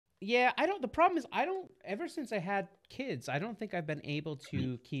Yeah, I don't. The problem is, I don't. Ever since I had kids, I don't think I've been able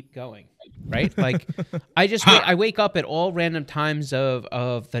to keep going. Right? Like, I just wait. I wake up at all random times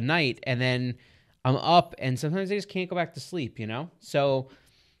of the night, and then I'm up, and sometimes I just can't go back to sleep. You know. So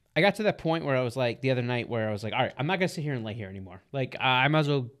I got to that point where I was like, the other night, where I was like, all right, I'm not gonna sit here and lay here anymore. Like, I might as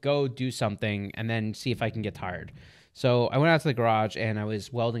well go do something, and then see if I can get tired. So I went out to the garage, and I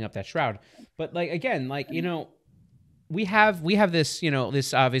was welding up that shroud. But like again, like we have this,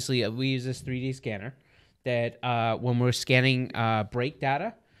 this obviously we use this 3D scanner that when we're scanning brake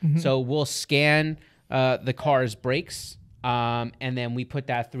data, so we'll scan the car's brakes, and then we put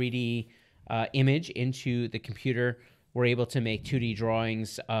that 3D image into the computer. We're able to make 2D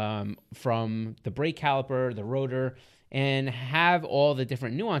drawings from the brake caliper, the rotor, and have all the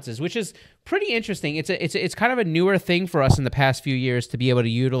different nuances, which is pretty interesting. It's kind of a newer thing for us in the past few years to be able to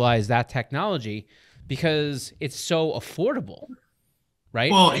utilize that technology, because it's so affordable,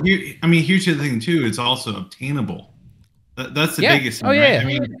 right? Well, I mean, here's the thing too. It's also obtainable. That's the Yeah. biggest Oh thing, right? yeah. I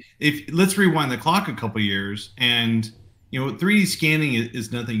mean, if let's rewind the clock a couple years, and 3D scanning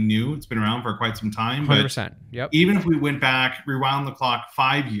is nothing new. It's been around for quite some time. 100%. Yep. Even if we went back, rewound the clock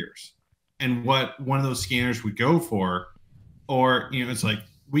 5 years, and what one of those scanners would go for, or it's like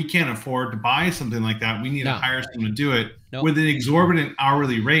we can't afford to buy something like that. We need to hire someone to do it with an exorbitant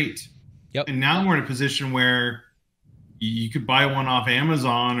hourly rate. Yep. And now we're in a position where you could buy one off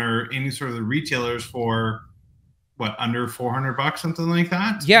Amazon or any sort of the retailers for what, under $400, something like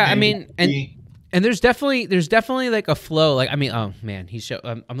that. Yeah, I mean, and there's definitely like a flow. Like, I mean, oh man,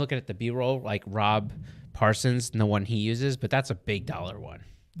 I'm looking at the B-roll, like Rob Parsons, and the one he uses, but that's a big dollar one.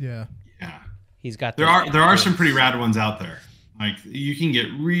 Yeah. He's got. There are some pretty rad ones out there. Like, you can get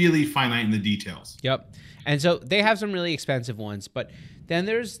really finite in the details. Yep. And so they have some really expensive ones, but then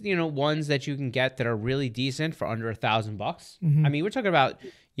there's ones that you can get that are really decent for under $1,000. I mean, we're talking about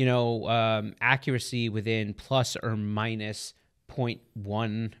accuracy within plus or minus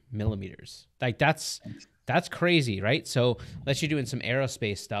 0.1 millimeters. Like, that's crazy, right? So unless you're doing some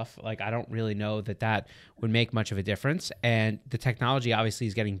aerospace stuff, like, I don't really know that would make much of a difference. And the technology obviously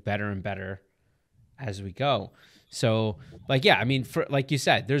is getting better and better as we go. So, like, yeah, I mean, for like you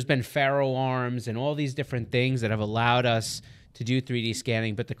said, there's been Faro arms and all these different things that have allowed us to do 3D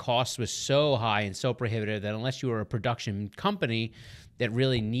scanning, but the cost was so high and so prohibitive that unless you were a production company that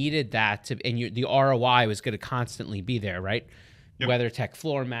really needed that the ROI was going to constantly be there, right? Yep. WeatherTech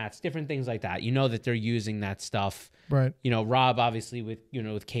floor mats, different things like that. That they're using that stuff. Right. Rob, obviously, with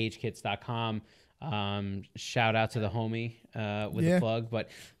cagekits.com. Shout out to the homie with the plug, but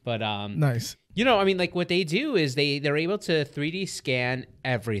nice. I mean, like, what they do is they're able to 3D scan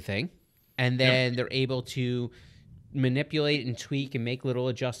everything, and then they're able to manipulate and tweak and make little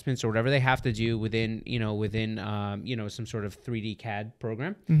adjustments or whatever they have to do within some sort of 3D CAD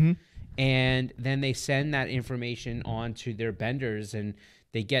program. And then they send that information on to their benders, and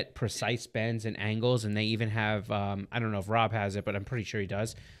they get precise bends and angles, and they even have I don't know if Rob has it, but I'm pretty sure he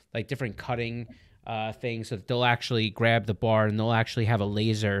does, like different cutting things, so that they'll actually grab the bar and they'll actually have a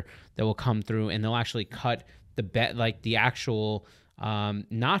laser that will come through, and they'll actually cut the actual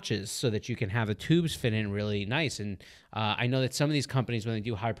notches so that you can have the tubes fit in really nice. And I know that some of these companies, when they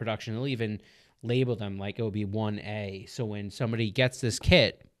do high production, they'll even label them like it will be 1A. So when somebody gets this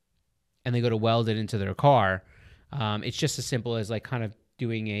kit and they go to weld it into their car, it's just as simple as like kind of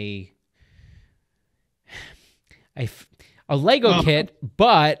doing a Lego kit,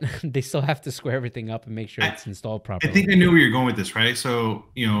 but they still have to square everything up and make sure it's installed properly. I think I knew where you're going with this, right? So,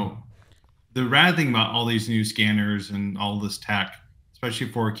 the rad thing about all these new scanners and all this tech,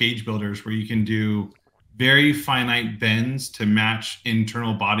 especially for cage builders, where you can do very finite bends to match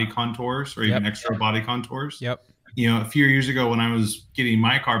internal body contours or even external body contours. Yep. A few years ago when I was getting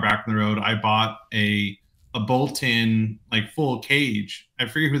my car back on the road, I bought a bolt-in, like, full cage. I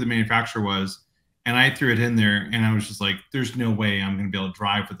forget who the manufacturer was. And I threw it in there, and I was just like, there's no way I'm going to be able to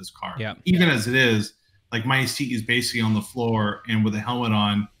drive with this car. Yeah. Even as it is, like, my seat is basically on the floor, and with a helmet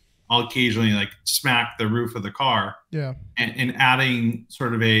on, I'll occasionally, like, smack the roof of the car. Yeah. And adding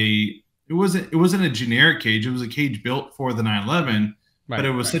sort of it wasn't a generic cage. It was a cage built for the 911, but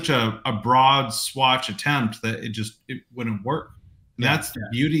it was such a broad swatch attempt that it wouldn't work. And that's the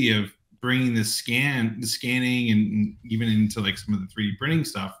beauty of bringing the scanning and even into, like, some of the 3D printing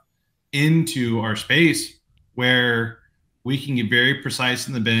stuff into our space, where we can get very precise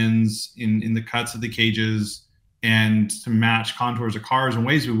in the bends, in the cuts of the cages, and to match contours of cars in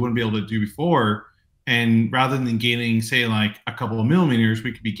ways we wouldn't be able to do before. And rather than gaining, say, like a couple of millimeters,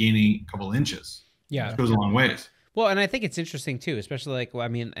 we could be gaining a couple of inches. Yeah. It goes a long ways. Well, and I think it's interesting too, especially like, well, I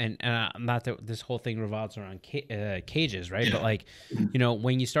mean, and not that this whole thing revolves around cages, right? But like, you know,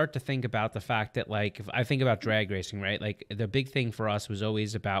 when you start to think about the fact that, like, if I think about drag racing, right? Like, the big thing for us was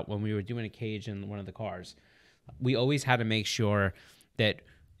always about when we were doing a cage in one of the cars, we always had to make sure that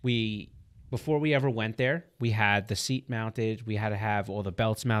before we ever went there, we had the seat mounted, we had to have all the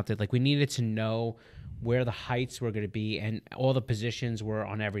belts mounted. Like, we needed to know where the heights were going to be and all the positions were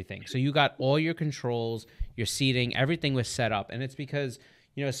on everything. So you got all your controls, your seating, everything was set up. And it's because,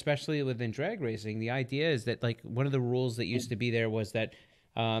 you know, especially within drag racing, the idea is that, like, one of the rules that used to be there was that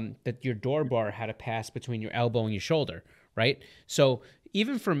that your door bar had to pass between your elbow and your shoulder, right? So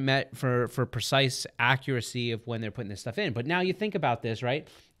even for precise accuracy of when they're putting this stuff in. But now you think about this, right?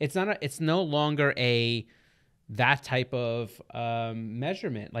 It's no longer that type of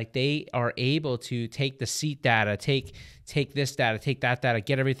measurement. Like, they are able to take the seat data, take this data, take that data,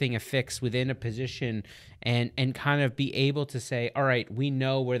 get everything affixed within a position, and kind of be able to say, all right, we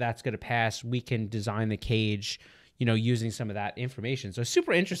know where that's going to pass. We can design the cage, you know, using some of that information. So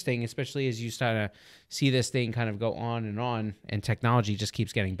super interesting, especially as you start to see this thing kind of go on, and technology just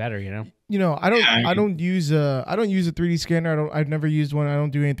keeps getting better, you know? You know, I don't use a 3D scanner. I've never used one. I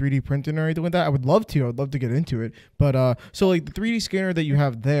don't do any 3D printing or anything like that. I would love to get into it. But so like the 3D scanner that you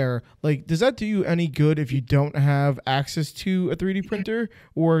have there, like, does that do you any good if you don't have access to a 3D printer,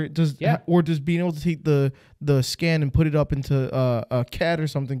 or does being able to take the scan and put it up into a CAD or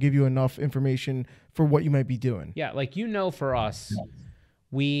something give you enough information for what you might be doing? Yeah, like, you know, for us,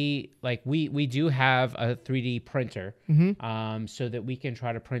 we do have a 3D printer, so that we can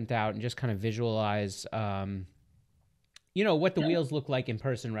try to print out and just kind of visualize, you know, what the wheels look like in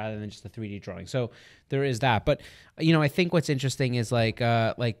person rather than just a 3D drawing. So there is that. But, you know, I think what's interesting is like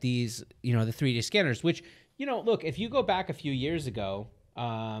these, you know, the 3D scanners, which, you know, look, if you go back a few years ago,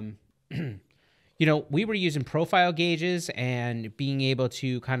 you know, we were using profile gauges and being able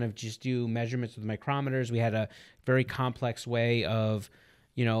to kind of just do measurements with micrometers. We had a very complex way of,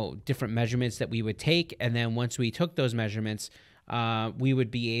 you know, different measurements that we would take. And then once we took those measurements, we would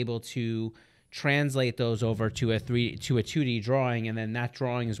be able to translate those over to a 2D drawing. And then that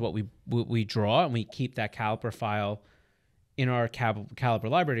drawing is what we draw, and we keep that caliper file in our caliper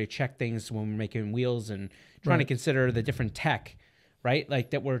library to check things when we're making wheels and trying to consider the different tech, right? Like,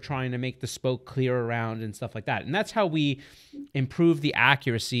 that we're trying to make the spoke clear around and stuff like that. And that's how we improve the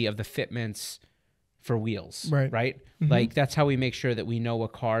accuracy of the fitments for wheels, right? Like, that's how we make sure that we know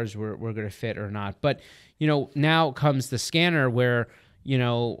what cars we're going to fit or not. But, you know, now comes the scanner where, you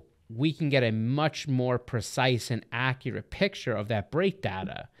know, we can get a much more precise and accurate picture of that brake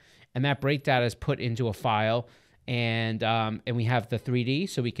data. And that brake data is put into a file, and we have the 3D,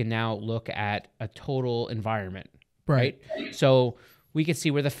 so we can now look at a total environment, right? So we can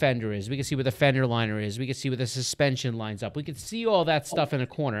see where the fender is. We can see where the fender liner is. We can see where the suspension lines up. We can see all that stuff in a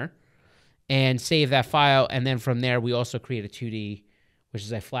corner and save that file. And then from there, we also create a 2D, which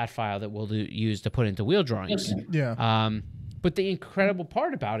is a flat file that we'll use to put into wheel drawings. Yeah. But the incredible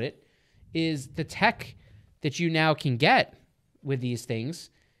part about it is the tech that you now can get with these things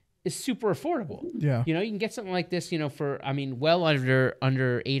is super affordable. Yeah. You know, you can get something like this, you know, for, I mean, well under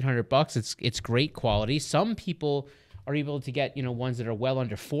 $800. It's great quality. Some people are able to get, you know, ones that are well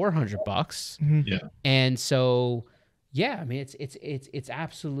under $400. Yeah. And so, yeah, I mean, it's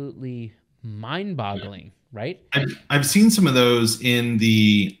absolutely mind-boggling, right? I've seen some of those in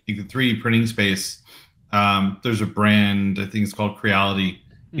the 3D printing space. There's a brand, I think it's called Creality.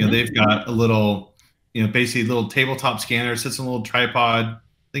 You know, they've got a little, you know, basically a little tabletop scanner, sits on a little tripod. I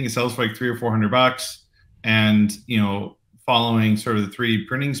think it sells for like $300 or $400. And, you know, following sort of the 3D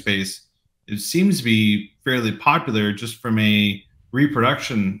printing space, it seems to be fairly popular just from a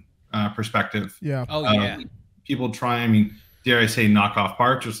reproduction perspective. Yeah. Oh, yeah. People try, I mean, dare I say, knock off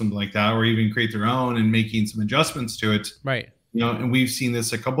parts or something like that, or even create their own and making some adjustments to it. Right. You know, and we've seen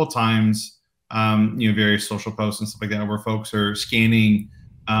this a couple of times, you know, various social posts and stuff like that, where folks are scanning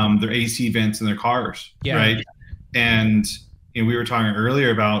their AC vents in their cars. Yeah. Right. And, you know, we were talking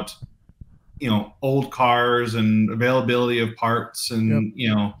earlier about, you know, old cars and availability of parts. And,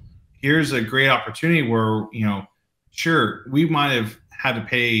 you know, here's a great opportunity where, you know, sure, we might have had to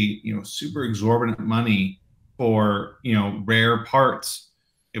pay, you know, super exorbitant money for, you know, rare parts.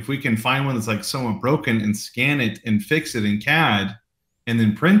 If we can find one that's like somewhat broken and scan it and fix it in CAD and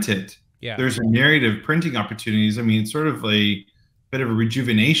then print it, there's a myriad of printing opportunities. I mean, it's sort of a bit of a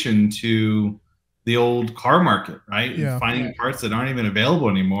rejuvenation to the old car market, right? Yeah. And finding parts that aren't even available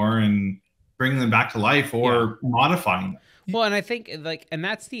anymore and bringing them back to life or modifying them. Well, and I think, like, and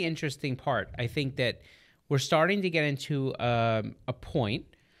that's the interesting part. I think that we're starting to get into a point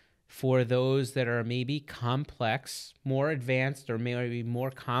for those that are maybe complex, more advanced, or maybe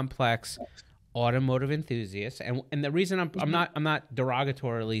more complex automotive enthusiasts. And the reason I'm not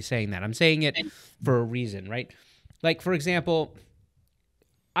derogatorily saying that. I'm saying it for a reason, right? Like, for example,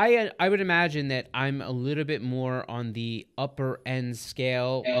 I would imagine that I'm a little bit more on the upper end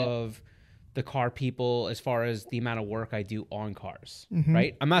scale of the car people as far as the amount of work I do on cars,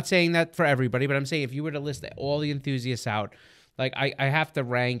 right? I'm not saying that for everybody, but I'm saying if you were to list all the enthusiasts out, like I have to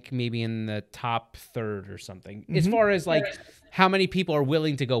rank maybe in the top third or something as far as like how many people are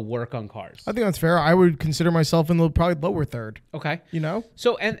willing to go work on cars. I think that's fair. I would consider myself in the probably lower third. Okay. You know?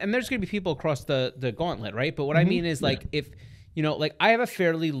 So, and there's going to be people across the gauntlet, right? But what I mean is like if, you know, like I have a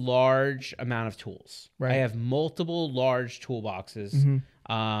fairly large amount of tools. Right. I have multiple large toolboxes.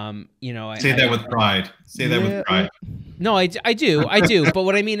 You know, say that with pride. Say that with pride. No, I do. But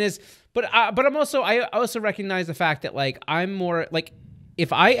what I mean is, but I'm also, I also recognize the fact that like I'm more like,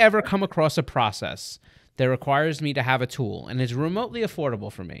 if I ever come across a process that requires me to have a tool and is remotely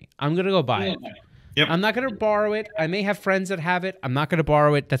affordable for me, I'm gonna go buy it. Yep. I'm not gonna borrow it. I may have friends that have it. I'm not gonna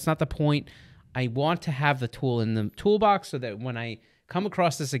borrow it. That's not the point. I want to have the tool in the toolbox so that when I come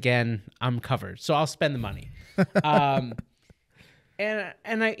across this again, I'm covered. So I'll spend the money.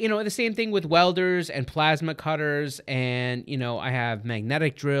 And I, you know, the same thing with welders and plasma cutters, and, you know, I have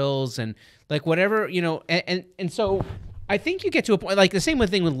magnetic drills and like whatever, you know, and so I think you get to a point, like the same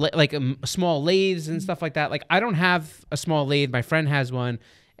thing with like small lathes and stuff like that. Like I don't have a small lathe. My friend has one.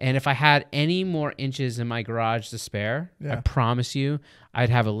 And if I had any more inches in my garage to spare, I promise you, I'd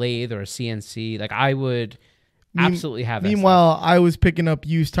have a lathe or a CNC. Like I would absolutely have that. Meanwhile, I was picking up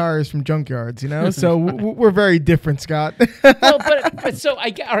used tires from junkyards, you know? So we're very different, Scott. Well, but so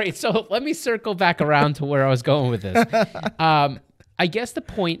all right, so let me circle back around to where I was going with this. I guess the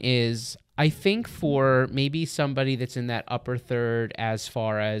point is, I think for maybe somebody that's in that upper third as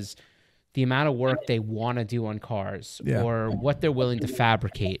far as the amount of work they want to do on cars or what they're willing to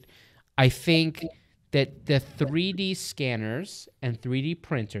fabricate, I think that the 3D scanners and 3D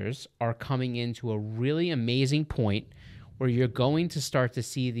printers are coming into a really amazing point where you're going to start to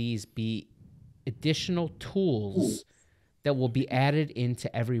see these be additional tools that will be added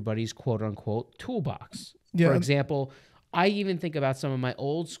into everybody's quote-unquote toolbox. Yeah. For example, I even think about some of my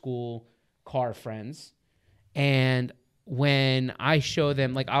old school car friends, and when I show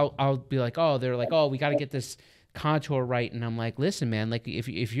them, like I'll be like, oh, they're like, oh, we got to get this contour right, and I'm like, listen, man, like if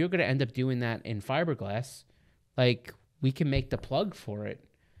you're gonna end up doing that in fiberglass, like we can make the plug for it.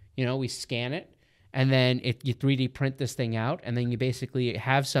 You know, we scan it, and then you 3D print this thing out, and then you basically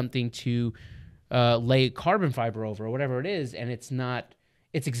have something to lay carbon fiber over or whatever it is, and it's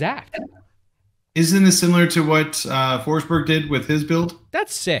exact. Isn't this similar to what Forsberg did with his build?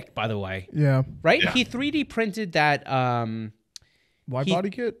 That's sick, by the way. Yeah. Right? Yeah. He 3D printed that wide body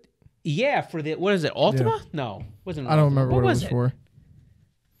kit? Yeah, for the, what is it, Ultima? Yeah. No, wasn't. I don't remember what it was for.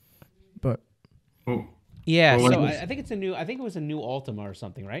 But yeah, so I think it's a new. I think it was a new Ultima or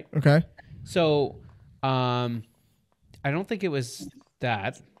something, right? Okay. So, I don't think it was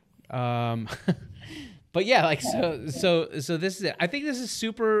that. But yeah, like so this is it. I think this is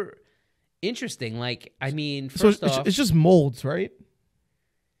super interesting. Like, I mean, first off, it's just molds, right?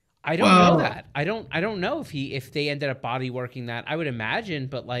 I don't know that. I don't know if they ended up body working that. I would imagine,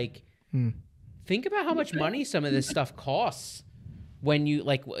 but like, think about how much money some of this stuff costs when you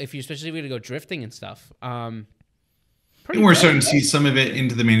like, especially if you're gonna go drifting and stuff. And we're starting to see some of it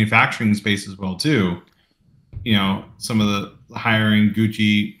into the manufacturing space as well too. You know, some of the hiring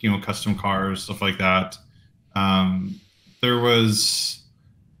Gucci, you know, custom cars, stuff like that. There was,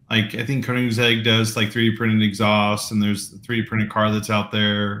 like, I think Koenigsegg does like 3D printed exhaust, and there's a 3D printed car that's out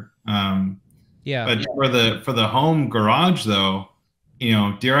there. But for the home garage though, you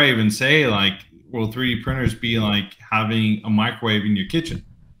know, dare I even say, like, will 3D printers be like having a microwave in your kitchen?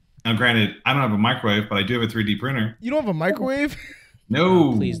 Now, granted, I don't have a microwave, but I do have a 3D printer. You don't have a microwave? No.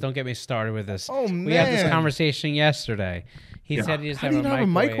 Oh, please don't get me started with this. Oh, man. We had this conversation yesterday. He said he just have a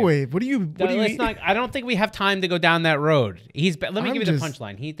microwave. What do you I don't think we have time to go down that road. Let me give you the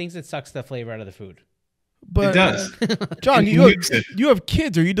punchline. He thinks it sucks the flavor out of the food. But it does. John, you have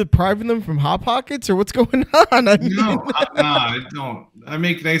kids. Are you depriving them from Hot Pockets, or what's going on? No, I don't. I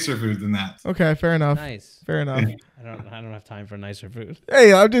make nicer food than that. Okay, fair enough. Nice. Fair enough. I don't have time for nicer food.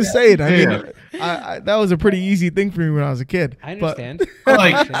 Hey, I'm just saying. I mean, that was a pretty easy thing for me when I was a kid. I understand.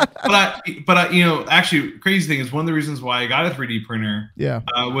 But you know, actually, crazy thing is one of the reasons why I got a 3D printer. Yeah.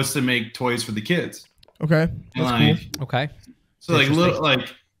 Was to make toys for the kids. Okay. That's cool. Okay. So like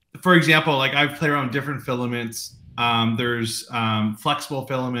for example, like I've played around with different filaments. There's flexible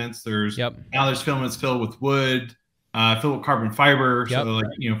filaments. Now there's filaments filled with wood. filled with carbon fiber. Yep. So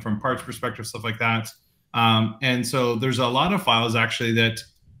like, from parts perspective, stuff like that. And so there's a lot of files actually that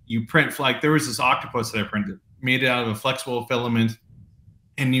you print. Like there was this octopus that I printed, made it out of a flexible filament.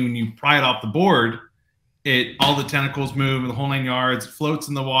 And when you pry it off the board, all the tentacles move, the whole 9 yards, it floats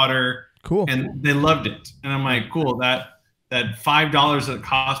in the water. Cool. And they loved it. And I'm like, cool, that $5 that it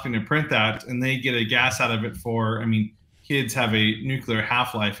cost me to print that, and they get a gas out of it for, I mean, kids have a nuclear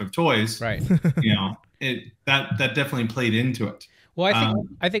half-life of toys. Right. That definitely played into it. Well,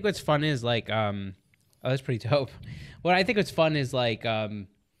 I think what's fun is like, oh, that's pretty dope. What I think what's fun is like our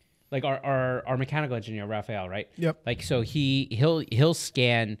mechanical engineer, Raphael, right? Yep. Like, so he'll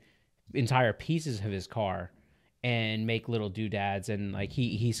scan entire pieces of his car and make little doodads, and like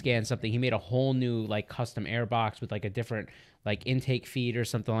he scanned something. He made a whole new like custom air box with like a different like intake feed or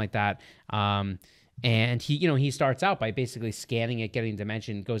something like that. And he starts out by basically scanning it, getting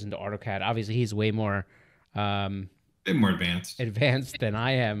dimension, goes into AutoCAD. Obviously, he's way more bit more advanced than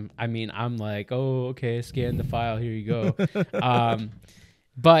I am. I mean, I'm like, oh, okay, scan the file. Here you go.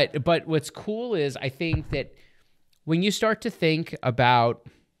 But what's cool is I think that when you start to think about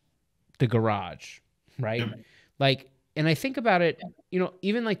the garage, right? Yep. Like, and I think about it,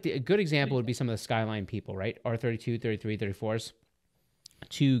 even like a good example would be some of the Skyline people, right? R32, 33, 34s.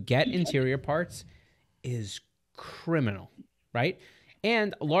 To get interior parts is criminal, right?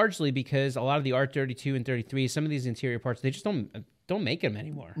 And largely because a lot of the R32 and 33, some of these interior parts, they just don't make them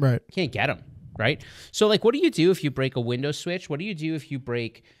anymore. Right. Can't get them, right? So like, what do you do if you break a window switch? What do you do if you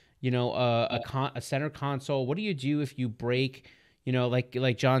break, a center console? What do you do if you break,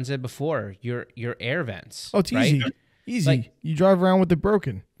 like John said before, your air vents? Oh, it's right? easy. Easy. Like, you drive around with it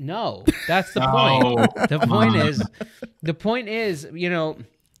broken. No, that's the point. The point is,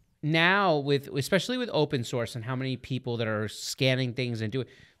 now especially with open source and how many people that are scanning things and doing,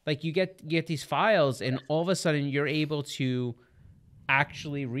 like you get these files and all of a sudden you're able to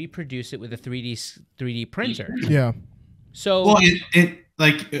actually reproduce it with a 3D printer. Yeah. So well,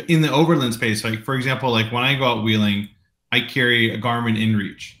 like in the overland space, like for example, like when I go out wheeling, I carry a Garmin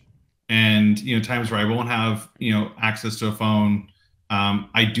InReach, and times where I won't have access to a phone.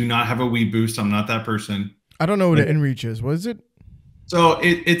 I do not have a Wii Boost. I'm not that person. I don't know what an InReach is. What is it? So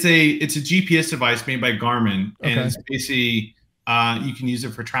it's a GPS device made by Garmin, and it's basically you can use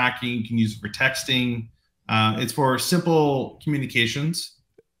it for tracking, you can use it for texting. It's for simple communications.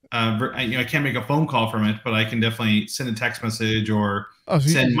 I can't make a phone call from it, but I can definitely send a text message or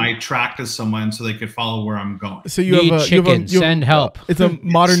send my track to someone so they could follow where I'm going. So you send help. It's a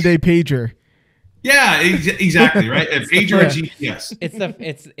modern day pager. Yeah, exactly, right. A pager or GPS.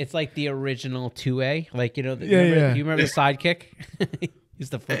 It's like the original 2A. Like do you remember the Sidekick?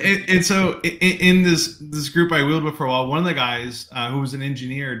 And so in this group I wheeled with for a while, one of the guys who was an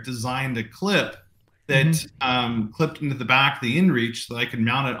engineer designed a clip that clipped into the back of the InReach so that I could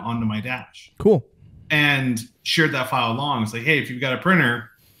mount it onto my dash. Cool. And shared that file along. It's like, hey, if you've got a printer,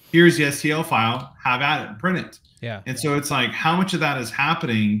 here's the STL file, have at it and print it. Yeah. And so it's like, how much of that is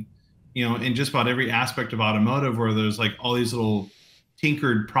happening, in just about every aspect of automotive, where there's like all these little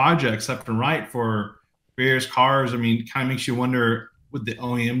tinkered projects left and right for various cars. I mean, kind of makes you wonder, would the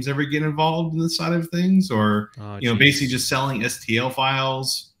OEMs ever get involved in this side of things? Or, basically just selling STL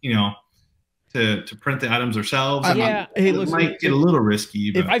files, to print the items ourselves. Yeah, it might get a little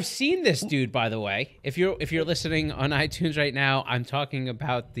risky. But. If I've seen this dude, by the way, if you're listening on iTunes right now, I'm talking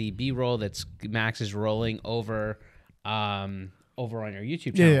about the B-roll that's Max is rolling over on our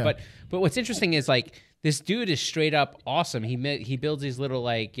YouTube channel. Yeah. But what's interesting is like this dude is straight up awesome. He builds these little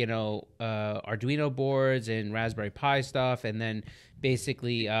like Arduino boards and Raspberry Pi stuff, and then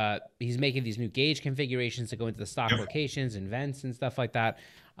basically he's making these new gauge configurations to go into the stock locations and vents and stuff like that.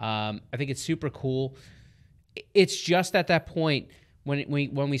 I think it's super cool. It's just at that point when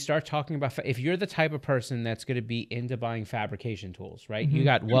we start talking about, if you're the type of person that's going to be into buying fabrication tools, right? You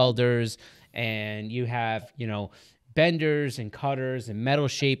got welders and you have, benders and cutters and metal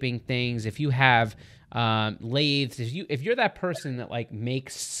shaping things. If you have lathes, if you're that person that like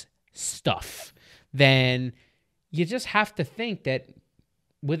makes stuff, then you just have to think that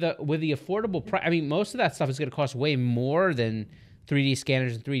with the affordable price, I mean, most of that stuff is going to cost way more than 3D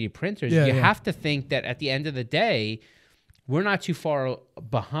scanners and 3D printers. You have to think that at the end of the day, we're not too far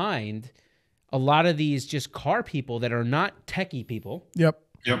behind a lot of these just car people that are not techie people. Yep.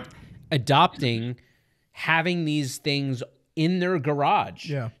 Adopting having these things in their garage.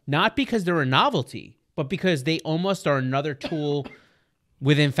 Yeah. Not because they're a novelty, but because they almost are another tool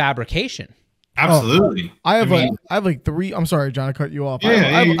within fabrication. Absolutely. I have like three. I'm sorry, John, I cut you off.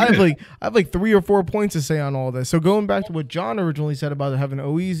 Yeah, I have like 3 or 4 points to say on all this. So going back to what John originally said about having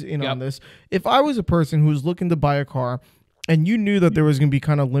OEs in on this, if I was a person who was looking to buy a car, and you knew that there was going to be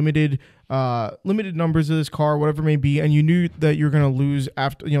kind of limited numbers of this car, whatever it may be, and you knew that you're going to lose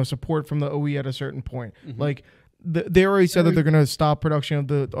after support from the OE at a certain point, like. They already said that they're going to stop production of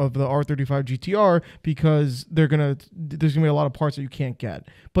the R35 GTR because there's going to be a lot of parts that you can't get.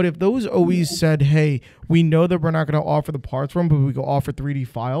 But if those OEs said, hey, we know that we're not going to offer the parts from, but we can offer 3D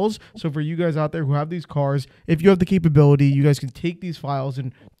files. So for you guys out there who have these cars, if you have the capability, you guys can take these files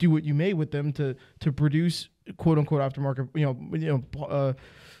and do what you may with them to produce quote unquote aftermarket,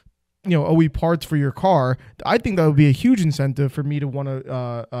 OE parts for your car. I think that would be a huge incentive for me to want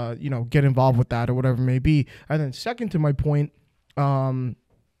to, get involved with that or whatever it may be. And then second to my point,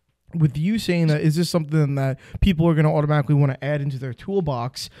 with you saying that, is this something that people are going to automatically want to add into their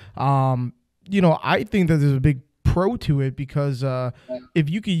toolbox? I think that there's a big pro to it because if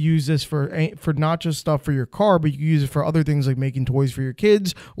you could use this for not just stuff for your car, but you can use it for other things like making toys for your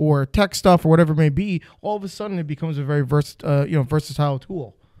kids or tech stuff or whatever it may be, all of a sudden it becomes a very versatile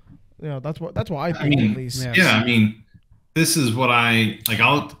tool. That's what I think, at least. Yeah, I mean, this is what I like.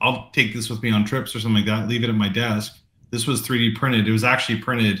 I'll take this with me on trips or something like that. Leave it at my desk. This was 3D printed. It was actually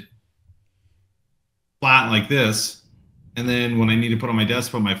printed flat like this, and then when I need to put on my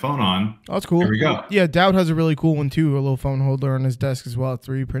desk, put my phone on. Oh, that's cool. There we go. Yeah, Dowd has a really cool one too. A little phone holder on his desk as well. It's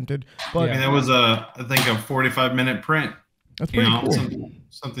 3D printed. But and that was I think a 45-minute print. That's pretty cool.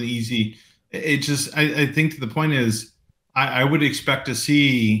 Something easy. It just I think the point is I would expect to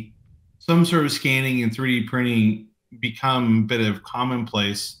see some sort of scanning and 3D printing become a bit of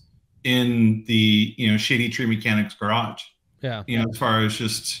commonplace in the shady tree mechanics garage. Yeah. As far as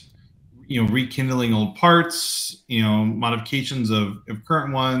just rekindling old parts, modifications of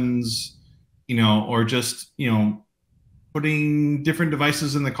current ones, or just putting different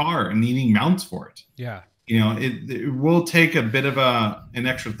devices in the car and needing mounts for it. Yeah. It will take a bit of an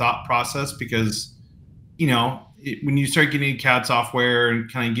extra thought process because when you start getting CAD software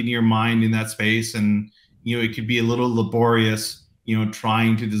and kind of getting your mind in that space, and it could be a little laborious,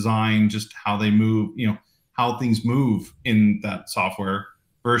 trying to design just how they move, how things move in that software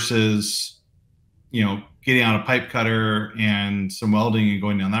versus, getting out a pipe cutter and some welding and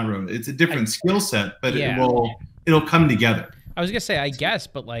going down that road. It's a different skill set, but it'll come together. I was gonna say, I guess,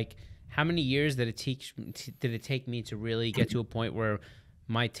 but like, how many years did it take me to really get to a point where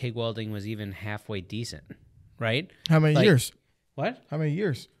my TIG welding was even halfway decent? Right? How many years? What? How many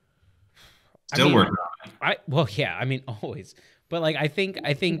years? Still working on it. I mean, always. But like, I think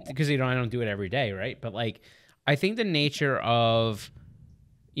because I don't do it every day, right? But like, I think the nature of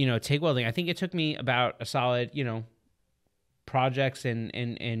TIG welding, I think it took me about a solid projects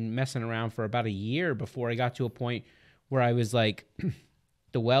and messing around for about a year before I got to a point where I was like,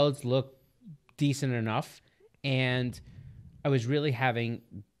 the welds look decent enough, and I was really having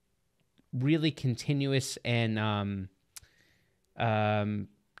really continuous and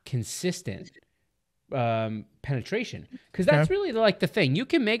consistent penetration, because that's really like the thing. You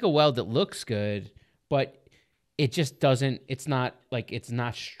can make a weld that looks good, but it just doesn't. It's not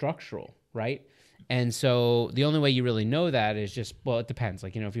structural, right? And so the only way you really know that is just, well, it depends.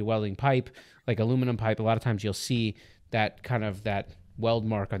 Like, if you're welding pipe, like aluminum pipe, a lot of times you'll see that kind of that weld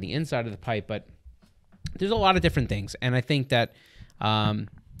mark on the inside of the pipe, but there's a lot of different things. And I think that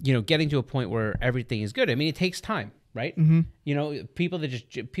getting to a point where everything is good. I mean, it takes time, right? Mm-hmm. People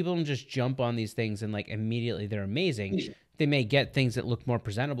don't just jump on these things and like immediately they're amazing. They may get things that look more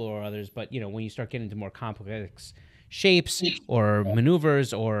presentable or others, but when you start getting into more complex shapes or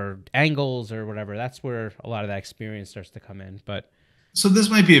maneuvers or angles or whatever, that's where a lot of that experience starts to come in. But so this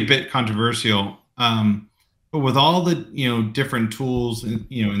might be a bit controversial, but with all the different tools in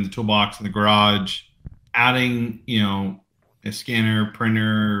the toolbox in the garage, adding a scanner,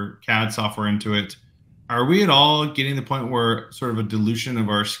 printer, CAD software into it, are we at all getting to the point where sort of a dilution of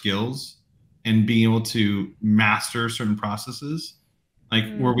our skills and being able to master certain processes, like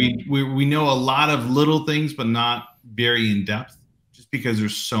where we know a lot of little things but not very in depth, just because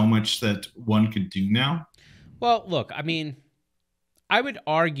there's so much that one could do now? Well, look, I mean, I would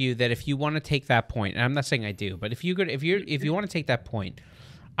argue that if you want to take that point, and I'm not saying I do, but if you want to take that point,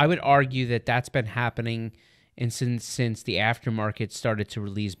 I would argue that that's been happening since the aftermarket started to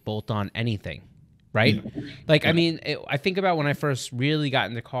release bolt-on anything, right? Like, I mean, I think about when I first really got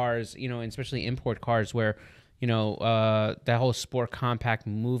into cars, and especially import cars, where that whole sport compact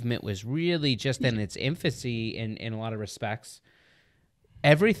movement was really just in its infancy in a lot of respects.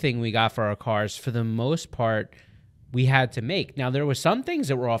 Everything we got for our cars, for the most part, we had to make. Now, there were some things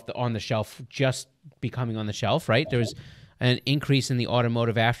that were on the shelf, just becoming on the shelf, right? There was an increase in the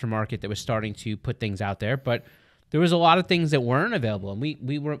automotive aftermarket that was starting to put things out there, but there was a lot of things that weren't available, and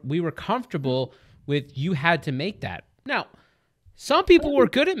we were comfortable with you had to make that. Now, some people were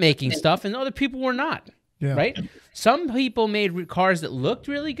good at making stuff, and other people were not. Yeah. Right? Some people made cars that looked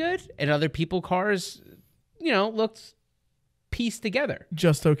really good, and other people cars, looked pieced together.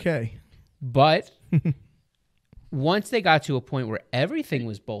 Just okay. But once they got to a point where everything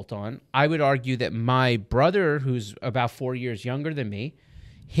was bolt-on, I would argue that my brother, who's about 4 years younger than me,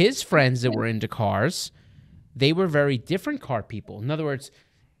 his friends that were into cars, they were very different car people. In other words,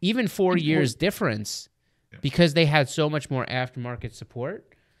 even 4 years difference, because they had so much more aftermarket support,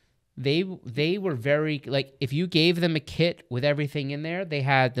 they were very, like, if you gave them a kit with everything in there, they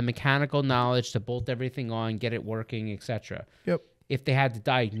had the mechanical knowledge to bolt everything on, get it working, etc. Yep. If they had to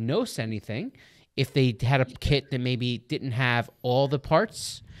diagnose anything, if they had a kit that maybe didn't have all the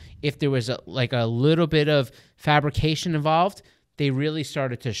parts, if there was a little bit of fabrication involved, they really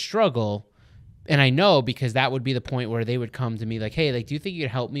started to struggle. And I know, because that would be the point where they would come to me like, hey, like, do you think you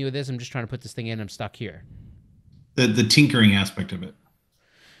could help me with this? I'm just trying to put this thing in. I'm stuck here. The tinkering aspect of it.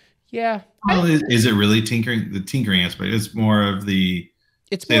 Yeah. Well, is it really tinkering? The tinkering aspect. It's more of the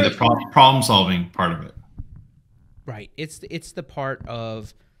problem solving part of it. Right. It's the part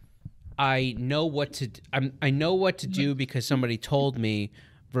of I know what to do because somebody told me,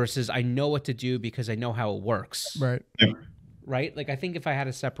 versus I know what to do because I know how it works. Right. Yeah. Right? Like, I think if I had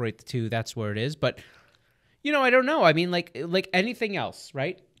to separate the two, that's where it is. But, I don't know. I mean, like anything else,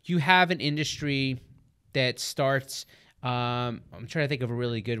 right? You have an industry that starts, I'm trying to think of a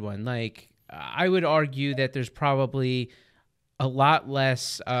really good one. Like, I would argue that there's probably a lot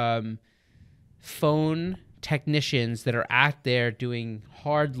less phone technicians that are out there doing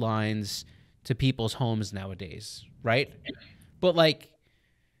hard lines to people's homes nowadays, right? But, like,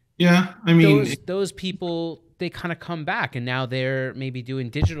 yeah, I mean, those people, they kind of come back, and now they're maybe doing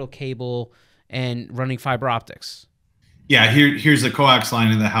digital cable and running fiber optics. Yeah, here's the coax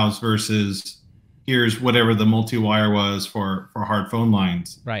line in the house versus here's whatever the multi-wire was for hard phone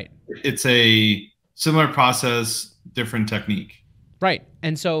lines. Right. It's a similar process, different technique. Right.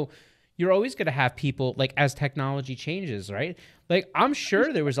 And so you're always going to have people, like, as technology changes, right? Like, I'm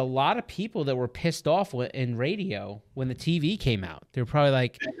sure there was a lot of people that were pissed off in radio when the TV came out. They were probably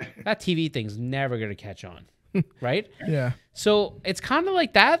like, that TV thing's never going to catch on. Right? Yeah. So it's kind of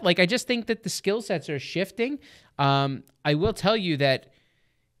like that. Like, I just think that the skill sets are shifting. I will tell you that,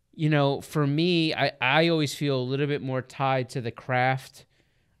 for me, I always feel a little bit more tied to the craft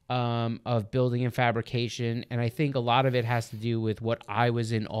of building and fabrication. And I think a lot of it has to do with what I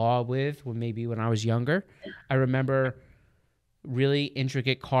was in awe with when I was younger. I remember really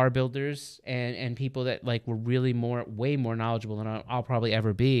intricate car builders and people that, like, were really way more knowledgeable than I'll probably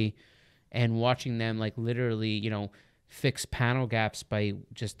ever be. And watching them, like, literally, fix panel gaps by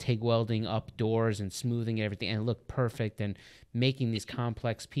just TIG welding up doors and smoothing everything, and it looked perfect, and making these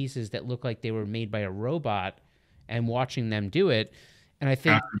complex pieces that look like they were made by a robot, and watching them do it. And I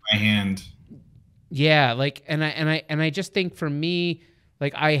think by hand. Yeah, like, and I just think for me,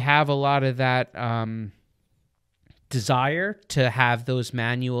 like, I have a lot of that desire to have those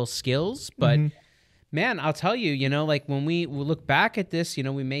manual skills, but man, I'll tell you, like, when we look back at this,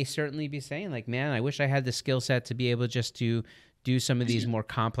 we may certainly be saying, like, man, I wish I had the skill set to be able just to do some of these more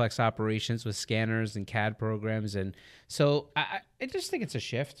complex operations with scanners and CAD programs. And so I just think it's a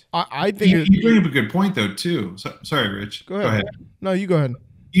shift. I think you bring up a good point, though, too. Sorry, Rich. Go ahead. No, you go ahead.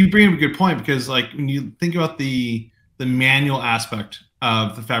 You bring up a good point, because, like, when you think about the manual aspect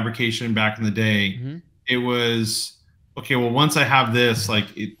of the fabrication back in the day, it was, okay, well, once I have this, like,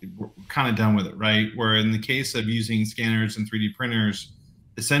 we're kind of done with it, right? Where in the case of using scanners and 3D printers,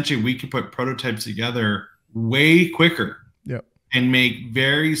 essentially we could put prototypes together way quicker. Yep. And make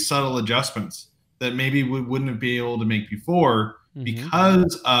very subtle adjustments that maybe we wouldn't be able to make before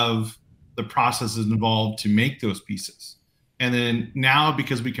because of the processes involved to make those pieces. And then now,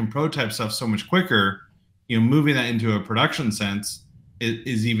 because we can prototype stuff so much quicker, moving that into a production sense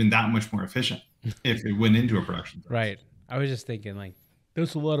is even that much more efficient if it went into a production sense. Right. I was just thinking, like,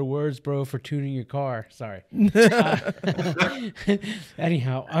 those are a lot of words, bro, for tuning your car. Sorry.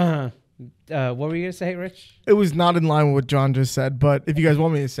 Anyhow, what were you gonna say, Rich? It was not in line with what John just said, but if you guys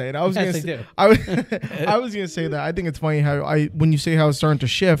want me to say it, I was gonna say, I was gonna say that I think it's funny how when you say how it's starting to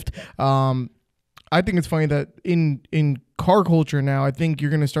shift, I think it's funny that in car culture now, I think you're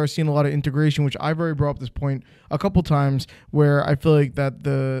going to start seeing a lot of integration, which I've already brought up this point a couple times, where I feel like that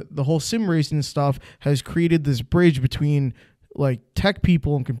the whole sim racing stuff has created this bridge between like tech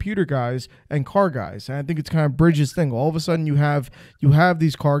people and computer guys and car guys. And I think it's kind of bridges thing. All of a sudden you have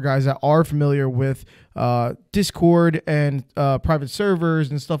these car guys that are familiar with Discord and private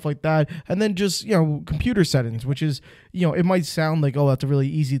servers and stuff like that, and then just, you know, computer settings, which is, you know, it might sound like, oh, that's a really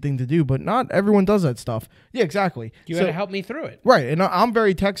easy thing to do, but not everyone does that stuff. Yeah, exactly. You got to help me through it. Right. And I'm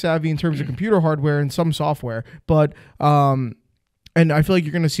very tech savvy in terms of computer hardware and some software, but and I feel like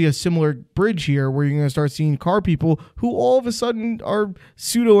you're going to see a similar bridge here where you're going to start seeing car people who all of a sudden are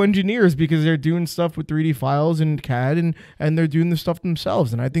pseudo engineers because they're doing stuff with 3D files and CAD and they're doing the stuff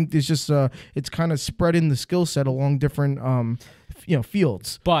themselves. And I think there's just it's kind of spreading the skill set along different you know,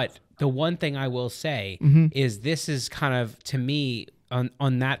 fields. But the one thing I will say is this is kind of, to me,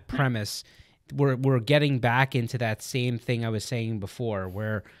 on that premise, we're getting back into that same thing I was saying before,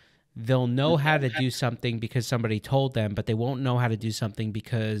 where they'll know how to do something because somebody told them, but they won't know how to do something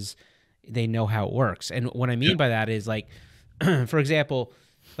because they know how it works. And what I mean by that is, like, for example,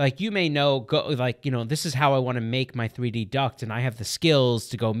 like, you may know, like, you know, this is how I want to make my 3D duct, and I have the skills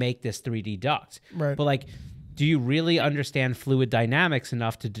to go make this 3D duct. Right. But, like, do you really understand fluid dynamics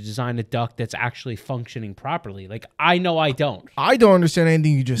enough to design a duct that's actually functioning properly? Like, I know I don't. I don't understand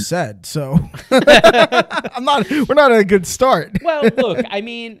anything you just said, so we're not at a good start. Well, look, I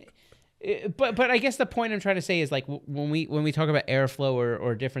mean, but I guess the point I'm trying to say is, like, when we talk about airflow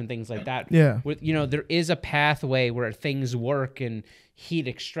or different things like that, yeah, you know, there is a pathway where things work and heat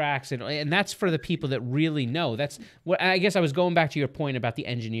extracts, and that's for the people that really know. That's what I guess I was going back to your point about the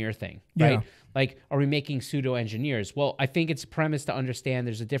engineer thing, right? Yeah. Like, are we making pseudo engineers? Well, I think it's a premise to understand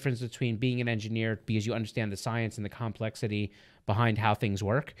there's a difference between being an engineer because you understand the science and the complexity behind how things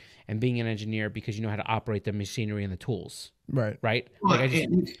work, and being an engineer because you know how to operate the machinery and the tools. Right. Right. Well, like,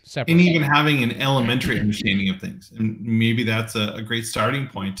 and even having an elementary understanding of things, and maybe that's a great starting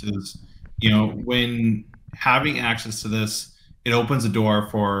point. Is, you know, when having access to this, it opens the door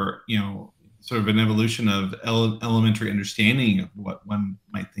for, you know, sort of an evolution of elementary understanding of what one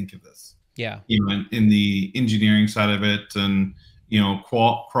might think of this. Yeah. You know, in the engineering side of it, and, you know,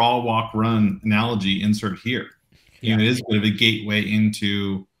 crawl, walk, run analogy insert here. You know, it is a bit of a gateway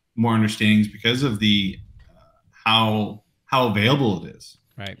into more understandings because of the how available it is.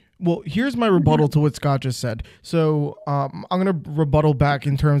 Right. Well, here's my rebuttal to what Scott just said. So I'm going to rebuttal back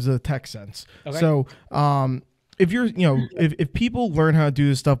in terms of the tech sense. Okay. So if you're, you know, if people learn how to do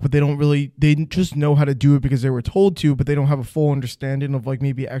this stuff, but they just know how to do it because they were told to, but they don't have a full understanding of, like,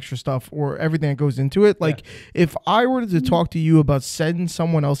 maybe extra stuff or everything that goes into it. Like, if I were to talk to you about setting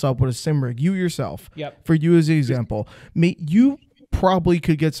someone else up with a sim rig, you yourself, for you as an example, you probably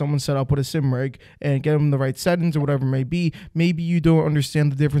could get someone set up with a sim rig and get them the right settings or whatever it may be. Maybe you don't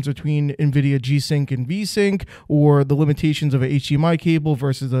understand the difference between NVIDIA G-Sync and V-Sync, or the limitations of an HDMI cable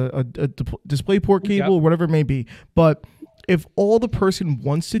versus a DisplayPort cable, or whatever it may be. But if all the person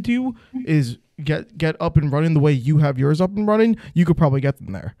wants to do is get up and running the way you have yours up and running, you could probably get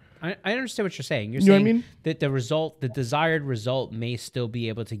them there. I understand what you're saying. You're you know saying what I mean? That the desired result may still be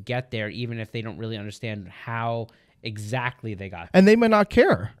able to get there, even if they don't really understand how exactly they got there. And they might not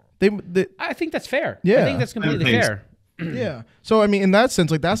care. I think that's fair. Yeah. I think that's completely fair. Yeah. So, I mean, in that sense,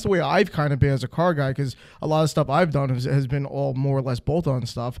 like, that's the way I've kind of been as a car guy, because a lot of stuff I've done has been all more or less bolt-on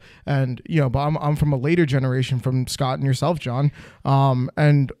stuff. And, you know, but I'm from a later generation from Scott and yourself, John.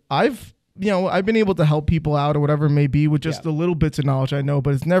 And I've been able to help people out or whatever it may be with just the little bits of knowledge I know,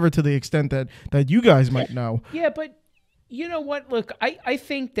 but it's never to the extent that you guys might know. Yeah, but you know what? Look, I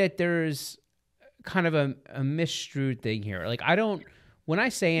think that there's kind of a misstrued thing here. Like, when I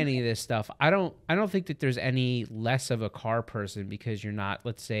say any of this stuff, I don't think that there's any less of a car person because you're not,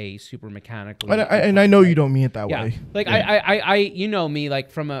 let's say, super mechanical. And I know you don't mean it that way. Like, I you know me, like,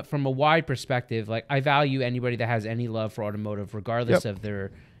 from a wide perspective, like, I value anybody that has any love for automotive, regardless of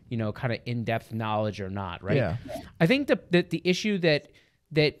their, you know, kind of in-depth knowledge or not, right? Yeah. I think the issue that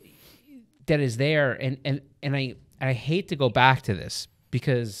is there, and I hate to go back to this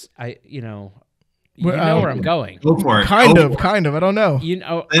because you know where I'm going. Go for it. Kind of. I don't know. You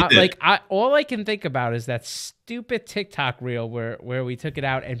know, all I can think about is that stupid TikTok reel where we took it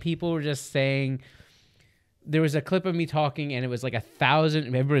out and people were just saying. There was a clip of me talking, and it was like 1,000.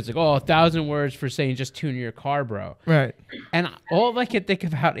 Everybody's like, 1,000 words for saying just tune your car, bro. Right. And all I can think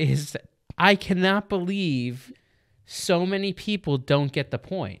about is I cannot believe so many people don't get the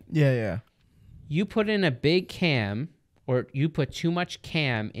point. Yeah. You put in a big cam, or you put too much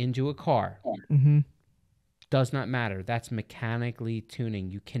cam into a car. Mm-hmm. Does not matter. That's mechanically tuning.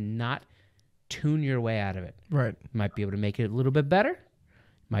 You cannot tune your way out of it. Right. You might be able to make it a little bit better.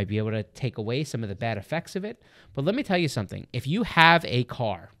 Might be able to take away some of the bad effects of it. But let me tell you something. If you have a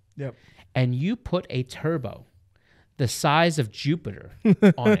car and you put a turbo the size of Jupiter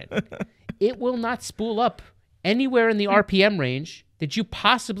on it, it will not spool up anywhere in the RPM range that you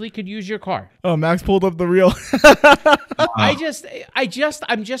possibly could use your car. Oh, Max pulled up the reel.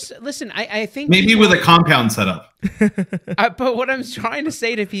 I'm just, listen, I think maybe people, with a compound setup. but what I'm trying to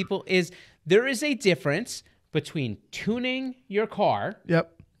say to people is there is a difference between tuning your car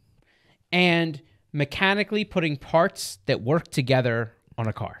Yep. and mechanically putting parts that work together on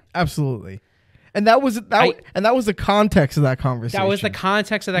a car. Absolutely. And that was the context of that conversation. That was the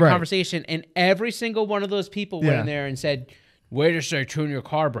context of that conversation. And every single one of those people went in there and said, "Way to say tune your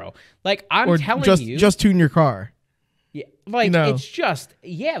car, bro." Like, I'm telling you. Just tune your car. Yeah, like, it's just,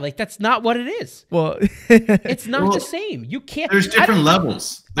 like, that's not what it is. Well, it's not the same. You can't. There's different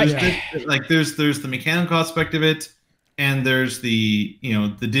levels. There's the mechanical aspect of it, and there's the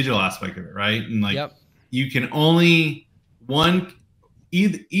the digital aspect of it, right? And like, you can only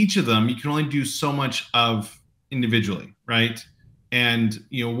each of them you can only do so much of individually, right? And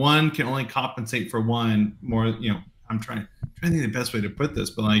one can only compensate for one more. I'm trying to think of the best way to put this,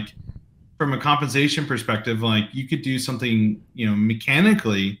 but like, from a compensation perspective, like, you could do something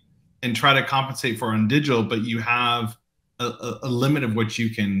mechanically and try to compensate for on digital, but you have a limit of what you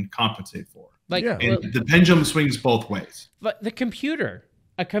can compensate for. Like, and the pendulum swings both ways. But a computer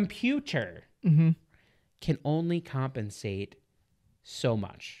can only compensate so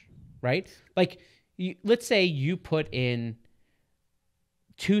much, right? Like, let's say you put in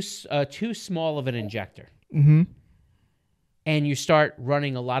too small of an injector, and you start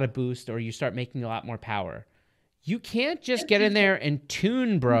running a lot of boost, or you start making a lot more power. You can't just get in there and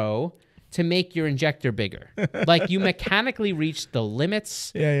tune, bro, to make your injector bigger. Like, you mechanically reach the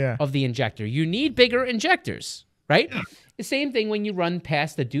limits of the injector. You need bigger injectors, right? Yeah. The same thing when you run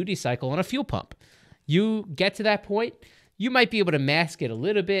past the duty cycle on a fuel pump. You get to that point, you might be able to mask it a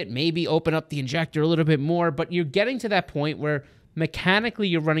little bit, maybe open up the injector a little bit more, but you're getting to that point where mechanically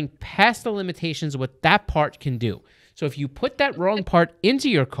you're running past the limitations of what that part can do. So if you put that wrong part into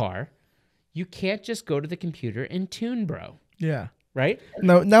your car, you can't just go to the computer and tune, bro. Yeah. Right?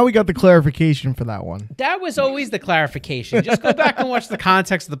 Now we got the clarification for that one. That was always the clarification. Just go back and watch the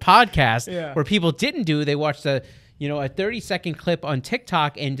context of the podcast where people didn't do. They watched a 30-second clip on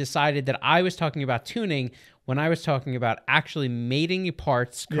TikTok and decided that I was talking about tuning when I was talking about actually mating your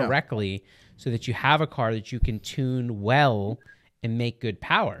parts correctly so that you have a car that you can tune well and make good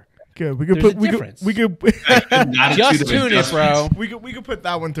power. Good. We could just tune it, bro. We could put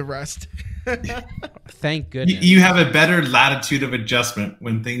that one to rest. Thank goodness. You have a better latitude of adjustment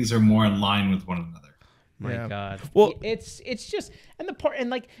when things are more in line with one another. My God. Well, it's just, and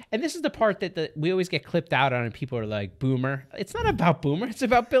this is the part that we always get clipped out on, and people are like, boomer. It's not about boomer. It's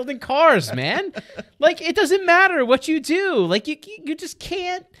about building cars, man. Like, it doesn't matter what you do. Like, you just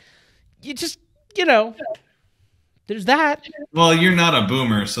can't. You just, there's that. Well, you're not a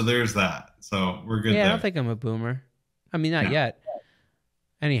boomer, so there's that. So we're good. Yeah, there. I don't think I'm a boomer. I mean, not yet.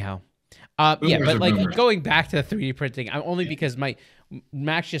 Anyhow. But like, boomers. Going back to the 3D printing, only because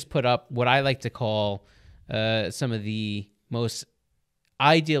Max just put up what I like to call some of the most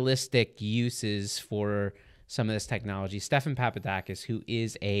idealistic uses for some of this technology. Stefan Papadakis, who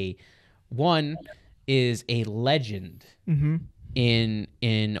is a legend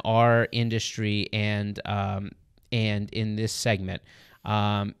in our industry and in this segment.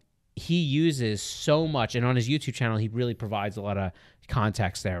 He uses so much, and on his YouTube channel, he really provides a lot of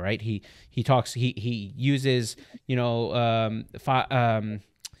context there, right? He uses he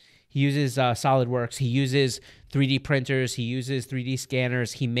uses SolidWorks, he uses 3D printers, he uses 3D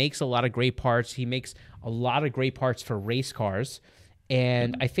scanners, he makes a lot of great parts, he makes a lot of great parts for race cars.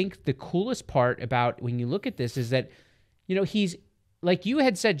 And I think the coolest part about when you look at this is that, he's, like you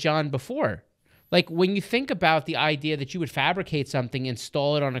had said, John, before, like, when you think about the idea that you would fabricate something,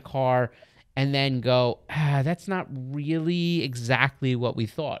 install it on a car, and then go, that's not really exactly what we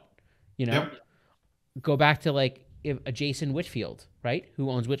thought, Go back to, like, a Jason Whitfield, right, who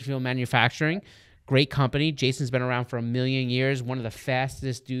owns Whitfield Manufacturing. Great company. Jason's been around for 1,000,000 years, one of the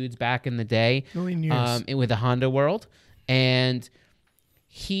fastest dudes back in the day with the Honda world. And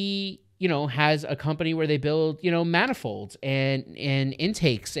he, has a company where they build, manifolds and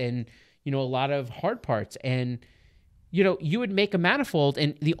intakes and, a lot of hard parts. And, you would make a manifold,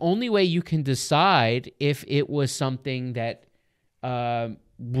 and the only way you can decide if it was something that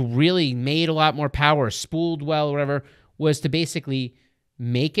really made a lot more power, spooled well, or whatever, was to basically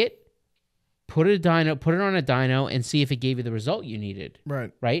make it, put it on a dyno, and see if it gave you the result you needed.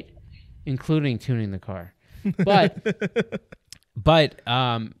 Right? Including tuning the car. But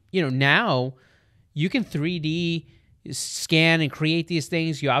now you can 3D scan and create these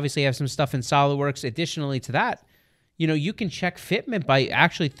things. You obviously have some stuff in SolidWorks. Additionally to that, you know, you can check fitment by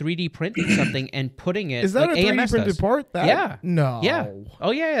actually 3D printing something and putting it. Is that like a 3D AMS printed does. part? Yeah. No. Yeah.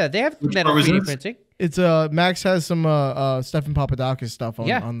 Oh yeah. They have Which metal part was 3D this? printing. It's Max has some Stefan Papadakis stuff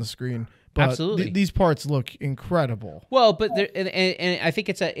on the screen. But Absolutely. These parts look incredible. Well, but there, and I think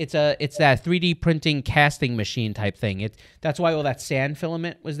it's that 3D printing casting machine type thing. That's why all that sand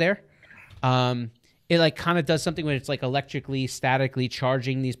filament was there. It like kind of does something where it's like electrically, statically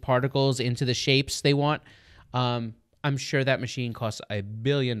charging these particles into the shapes they want. I'm sure that machine costs $1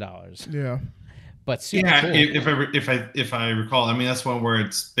 billion. Yeah. But super cool. If I recall, I mean that's one where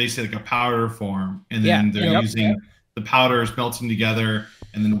it's basically like a powder form, and then they're using the powders melting together,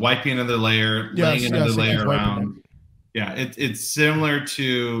 and then wiping another layer, laying another layer around. Yeah, it's similar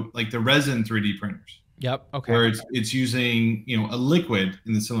to like the resin 3D printers. Yep. Okay. Where it's using a liquid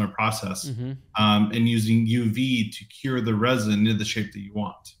in the similar process, and using UV to cure the resin into the shape that you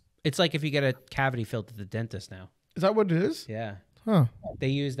want. It's like if you get a cavity filled at the dentist now. Is that what it is? Yeah. Huh. They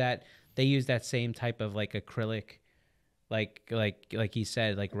use that same type of like acrylic, like he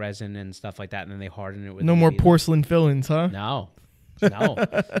said, like resin and stuff like that, and then they harden it with no more porcelain fillings, huh? No. In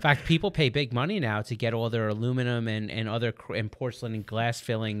fact, people pay big money now to get all their aluminum and other and porcelain and glass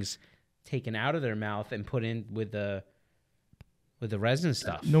fillings taken out of their mouth and put in with the resin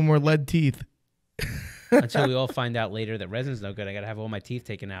stuff. No more lead teeth. Until we all find out later that resin's no good. I gotta have all my teeth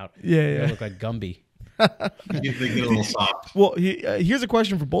taken out. Yeah. I look like Gumby. They get a little soft. Well, here's a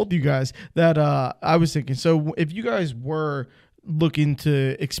question for both of you guys that I was thinking. So if you guys were looking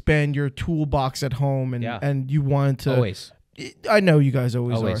to expand your toolbox at home and you wanted to... Always. I know you guys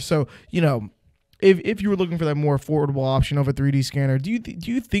always are. So, if you were looking for that more affordable option of a 3D scanner, do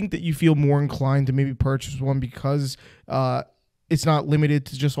you think that you feel more inclined to maybe purchase one because it's not limited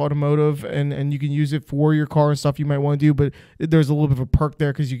to just automotive and you can use it for your car and stuff you might want to do, but there's a little bit of a perk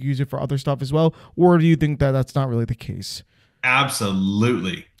there because you can use it for other stuff as well? Or do you think that that's not really the case?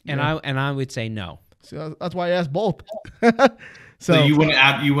 Absolutely. And I would say no. So that's why I asked both. So you wouldn't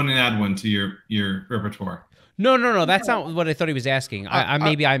add one to your repertoire. No. That's not what I thought he was asking.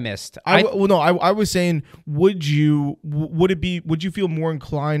 I missed. I was saying, would you feel more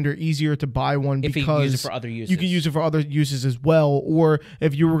inclined or easier to buy one if because you use it for other uses? You can use it for other uses as well, or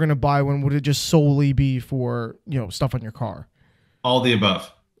if you were going to buy one, would it just solely be for stuff on your car? All the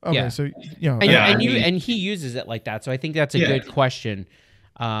above. Okay, yeah. So and he uses it like that. So I think that's a good question.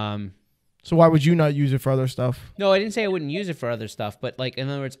 So why would you not use it for other stuff? No, I didn't say I wouldn't use it for other stuff, but like in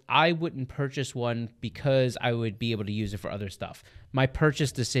other words, I wouldn't purchase one because I would be able to use it for other stuff. My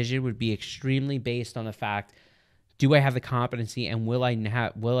purchase decision would be extremely based on the fact: do I have the competency, and will I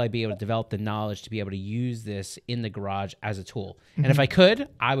be able to develop the knowledge to be able to use this in the garage as a tool? And if I could,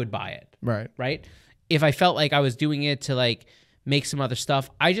 I would buy it. Right. If I felt like I was doing it to like make some other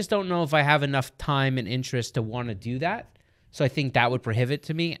stuff, I just don't know if I have enough time and interest to want to do that. So I think that would prohibit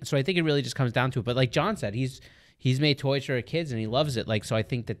to me. So I think it really just comes down to it. But like John said, he's made toys for kids and he loves it. Like, so I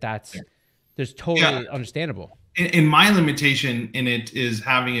think there's totally understandable. And my limitation in it is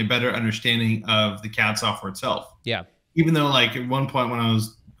having a better understanding of the CAD software itself. Yeah. Even though like at one point when I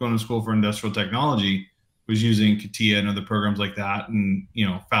was going to school for industrial technology, I was using CATIA and other programs like that. And,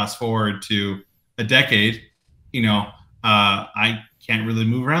 fast forward to a decade, I can't really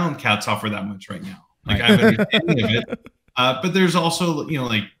move around CAD software that much right now. Like I have an understanding of it. But there's also,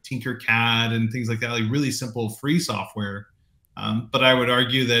 like Tinkercad and things like that, like really simple free software. But I would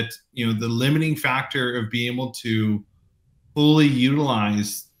argue that, the limiting factor of being able to fully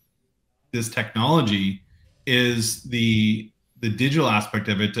utilize this technology is the digital aspect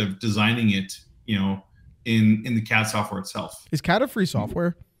of it, of designing it, in the CAD software itself. Is CAD a free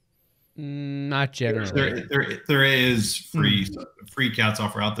software? Not generally. There is free CAD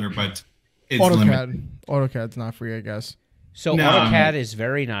software out there, but it's AutoCAD. limited. AutoCAD's not free, I guess. So AutoCAD is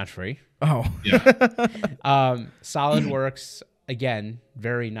very not free. Oh. Yeah. SolidWorks, again,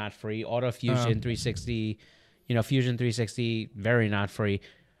 very not free. AutoFusion 360, Fusion 360, very not free.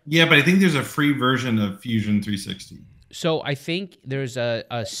 Yeah, but I think there's a free version of Fusion 360. So I think there's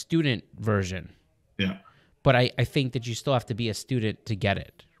a student version. Yeah. But I think that you still have to be a student to get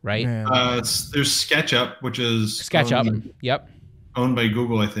it, right? There's SketchUp, which is SketchUp. Yep. Owned by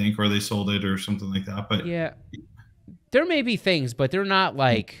Google, I think, or they sold it or something like that. But yeah, there may be things, but they're not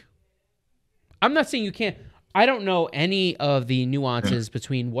like. I'm not saying you can't. I don't know any of the nuances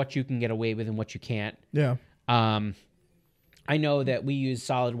between what you can get away with and what you can't. Yeah. I know that we use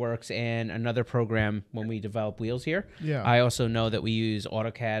SolidWorks and another program when we develop wheels here. Yeah. I also know that we use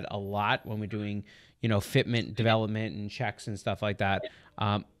AutoCAD a lot when we're doing, you know, fitment development and checks and stuff like that.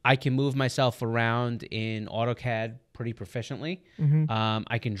 I can move myself around in AutoCAD pretty proficiently.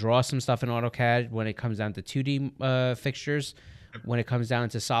 I can draw some stuff in AutoCAD when it comes down to 2D fixtures. When it comes down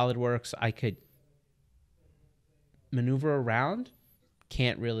to SolidWorks, I could maneuver around.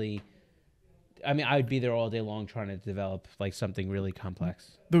 Can't really. I mean, I'd be there all day long trying to develop like something really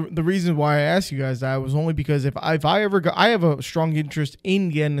complex. The reason why I asked you guys that was only because if I ever got, I have a strong interest in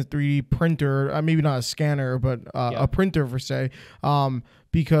getting a 3D printer, maybe not a scanner, but a printer per se,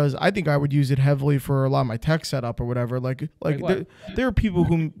 because I think I would use it heavily for a lot of my tech setup or whatever. Like there are people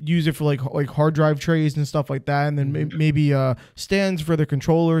who use it for like hard drive trays and stuff like that, and then maybe stands for the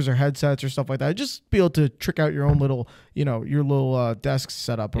controllers or headsets or stuff like that. Just be able to trick out your own little, you know, your little desk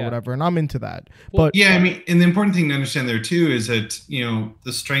setup or whatever. And I'm into that. Well, but yeah, I mean, and the important thing to understand there too is that, you know,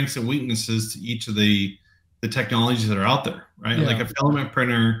 the strengths and weaknesses to each of the technologies that are out there, right? Yeah. Like a filament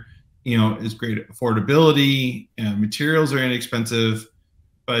printer, you know, is great affordability, materials are inexpensive,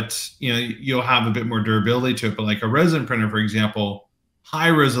 but you know, you'll have a bit more durability to it. But like a resin printer, for example, high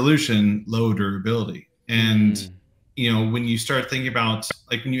resolution, low durability. And you know, when you start thinking about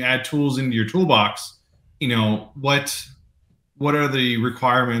like when you add tools into your toolbox, you know, what are the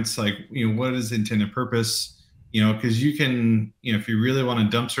requirements? Like, you know, what is the intended purpose? You know, because you can, you know, if you really want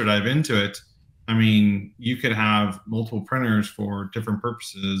to dumpster dive into it, I mean, you could have multiple printers for different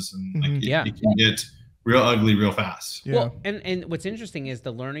purposes, and like you can get real ugly real fast. Yeah. Well, and what's interesting is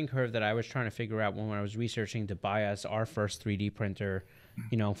the learning curve that I was trying to figure out when I was researching to buy us our first 3D printer,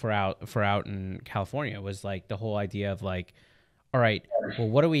 you know, for out in California, was like the whole idea of like, all right, well,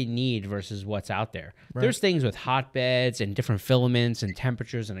 what do we need versus what's out there? Right. There's things with hotbeds and different filaments and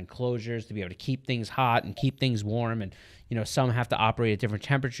temperatures and enclosures to be able to keep things hot and keep things warm, and you know, some have to operate at different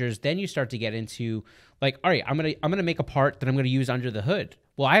temperatures. Then you start to get into like, all right, I'm gonna make a part that I'm gonna use under the hood.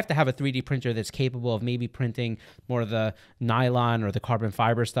 Well, I have to have a 3D printer that's capable of maybe printing more of the nylon or the carbon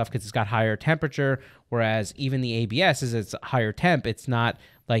fiber stuff because it's got higher temperature. Whereas even the ABS is it's higher temp. It's not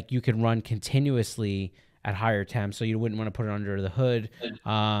like you can run continuously at higher temps, so you wouldn't want to put it under the hood.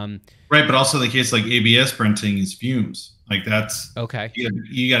 Right, but also the case like ABS printing is fumes. Like that's okay.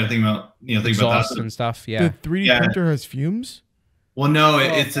 You got to think about exhaust and stuff. Yeah, the 3D printer has fumes. Well, no,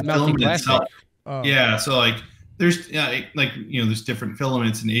 it's a filament itself. Oh. Yeah, so like there's like you know there's different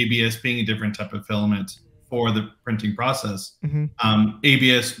filaments, and ABS being a different type of filament for the printing process.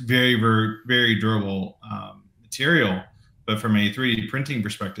 ABS very very durable material. But from a 3D printing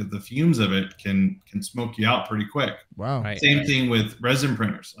perspective, the fumes of it can smoke you out pretty quick. Wow. Right. Same thing with resin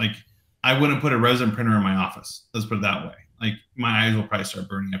printers. Like I wouldn't put a resin printer in my office. Let's put it that way. Like my eyes will probably start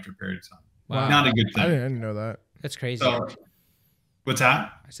burning after a period of time. Wow. Not a good thing. I didn't know that. That's crazy. So, what's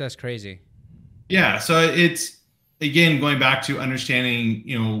that? That's crazy. Yeah. So it's again going back to understanding,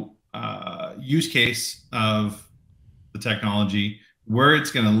 you know, use case of the technology, where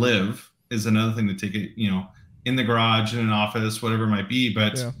it's going to live is another thing to take it, you know, in the garage, in an office, whatever it might be.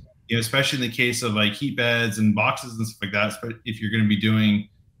 But you know, especially in the case of like heat beds and boxes and stuff like that, but if you're going to be doing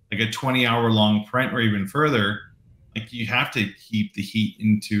like a 20-hour long print or even further, like you have to keep the heat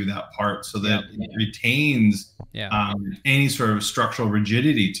into that part so that it retains any sort of structural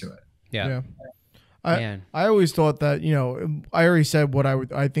rigidity to it. Yeah. I always thought that, you know, I already said what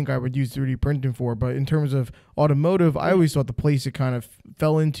I think I would use 3D printing for, but in terms of automotive, I always thought the place it kind of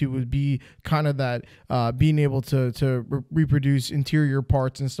fell into would be kind of that being able to reproduce interior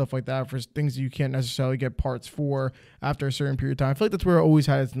parts and stuff like that for things that you can't necessarily get parts for after a certain period of time. I feel like that's where it always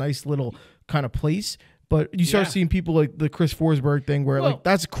had its nice little kind of place. But you start seeing people like the Chris Forsberg thing where like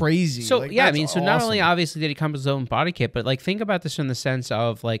that's crazy. So like, I mean, so not only obviously did he come with his own body kit, but like think about this in the sense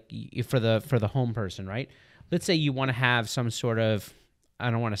of like for the home person, right? Let's say you want to have some sort of,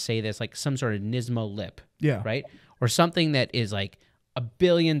 I don't want to say this, like some sort of Nismo lip, right? Or something that is like $1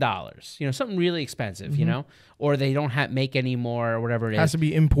 billion, you know, something really expensive, you know, or they don't make anymore or whatever it is. Has to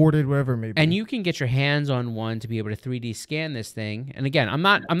be imported, whatever it may be. And you can get your hands on one to be able to 3D scan this thing. And again, I'm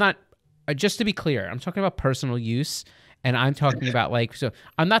not. Just to be clear, I'm talking about personal use, and I'm talking about like, so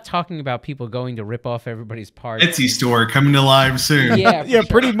I'm not talking about people going to rip off everybody's parts. Etsy store coming to live soon. Yeah, yeah,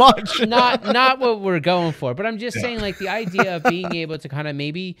 pretty much. Not what we're going for, but I'm just saying like the idea of being able to kind of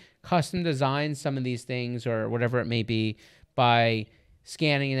maybe custom design some of these things or whatever it may be by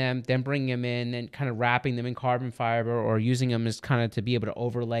scanning them, then bringing them in and kind of wrapping them in carbon fiber or using them as kind of to be able to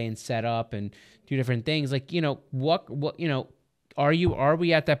overlay and set up and do different things. Like, you know, what you know, are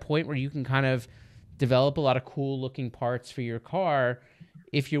we at that point where you can kind of develop a lot of cool looking parts for your car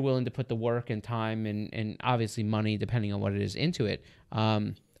if you're willing to put the work and time and obviously money, depending on what it is, into it.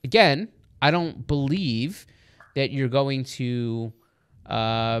 Again, I don't believe that you're going to,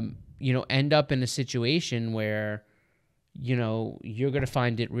 end up in a situation where, you're going to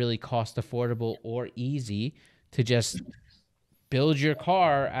find it really cost affordable or easy to just build your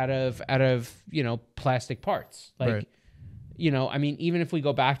car out of plastic parts. Like, Right. I mean, even if we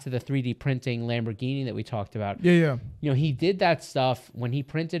go back to the 3D printing Lamborghini that we talked about, Yeah. he did that stuff when he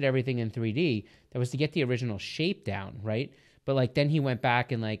printed everything in 3D. That was to get the original shape down, right? But like then he went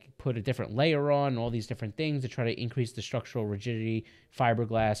back and like put a different layer on, all these different things to try to increase the structural rigidity,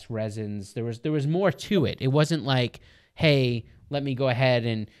 fiberglass, resins. There was more to it. It wasn't like, hey, let me go ahead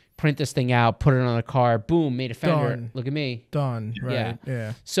and print this thing out, put it on a car, boom, made a fender. Done. Look at me. Done. Right.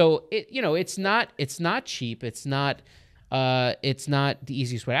 Yeah. So it's not cheap. It's not the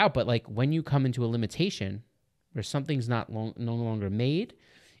easiest way out. But like when you come into a limitation where something's no longer made,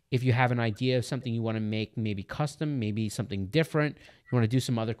 if you have an idea of something you want to make, maybe custom, maybe something different, you want to do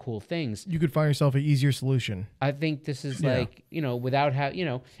some other cool things, You could find yourself an easier solution. I think this is like, without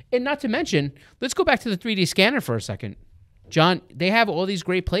and not to mention, let's go back to the 3D scanner for a second. John, they have all these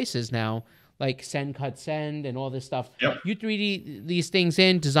great places now, like Send, Cut, Send, and all this stuff. Yep. You 3D these things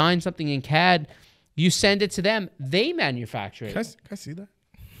in, design something in CAD, you send it to them, they manufacture it. Can I see that?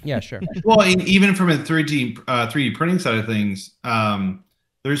 Yeah, sure. Well, even from a 3D printing side of things,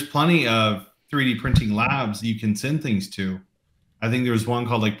 there's plenty of 3D printing labs you can send things to. I think there was one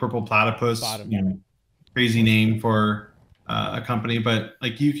called like Purple Platypus, crazy name for a company, but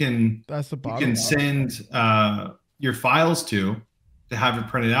like you can send your files to have it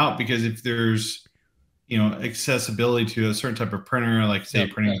printed out, because if there's accessibility to a certain type of printer, like say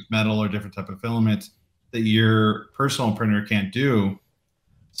printing with metal or different type of filament that your personal printer can't do,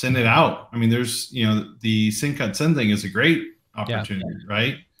 send it out. I mean, there's the Sync Cut Send thing is a great opportunity,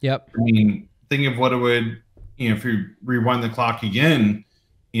 right? Yep. I mean, think of what it would, if you rewind the clock again,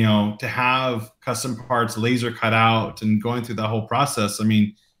 to have custom parts laser cut out and going through that whole process. I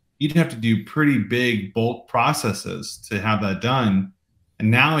mean, you'd have to do pretty big bulk processes to have that done. And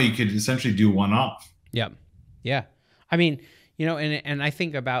now you could essentially do one-off. Yep. Yeah. I mean, and I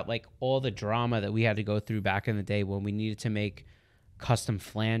think about like all the drama that we had to go through back in the day when we needed to make custom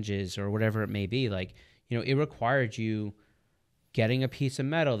flanges or whatever it may be. Like, it required you getting a piece of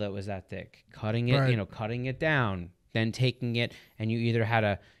metal that was that thick, cutting it, cutting it down, then taking it, and you either had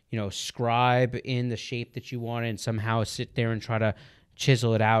to, scribe in the shape that you wanted and somehow sit there and try to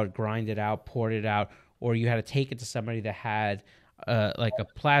chisel it out, grind it out, pour it out, or you had to take it to somebody that had like a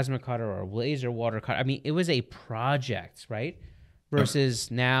plasma cutter or a laser water cutter. I mean, it was a project, right?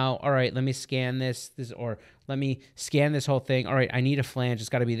 Versus now, all right, let me scan this, or let me scan this whole thing. All right, I need a flange. It's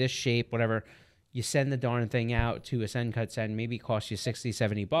got to be this shape, whatever. You send the darn thing out to a Send, Cut, Send. Maybe it costs you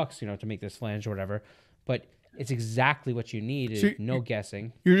 $60-$70, to make this flange or whatever. But it's exactly what you need. So no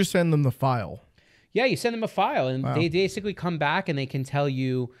guessing. You're just sending them the file. Yeah, you send them a file, and they basically come back and they can tell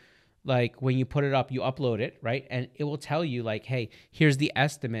you, like, when you put it up, you upload it, right? And it will tell you, like, hey, here's the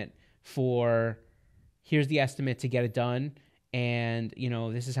estimate to get it done. And,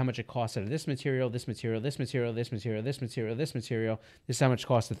 this is how much it costs out of this material, this material, this material, this material, this material, this material. This is how much it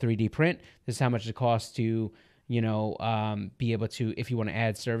costs to 3D print. This is how much it costs to, be able to, if you want to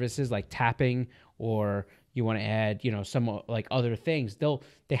add services like tapping, or you want to add, some like other things.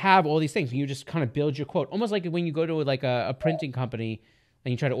 They have all these things. And you just kind of build your quote, almost like when you go to like a printing company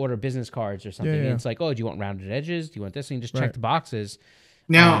and you try to order business cards or something. And it's like, oh, do you want rounded edges? Do you want this? And you just check the boxes.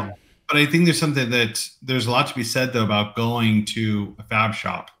 Now, but I think there's something there's a lot to be said though about going to a fab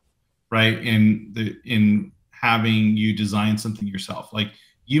shop, right? In having you design something yourself. Like,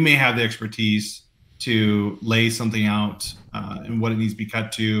 you may have the expertise to lay something out and what it needs to be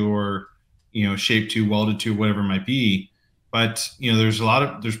cut to, or shaped to, welded to, whatever it might be. But there's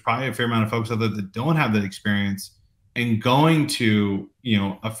probably a fair amount of folks out there that don't have that experience, and going to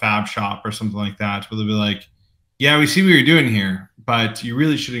a fab shop or something like that, where they'll be like, yeah, we see what you're doing here, but you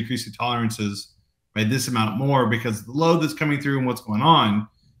really should increase the tolerances by this amount more, because the load that's coming through and what's going on,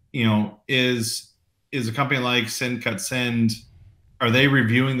 is a company like Send, Cut, Send, are they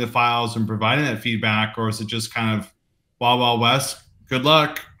reviewing the files and providing that feedback, or is it just kind of Wild Wild West? Good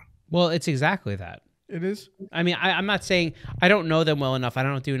luck. Well, it's exactly that. It is. I mean, I'm not saying I don't know them well enough. I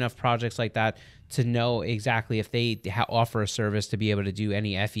don't do enough projects like that to know exactly if they offer a service to be able to do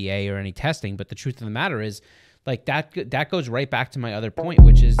any FEA or any testing. But the truth of the matter is, like, that goes right back to my other point,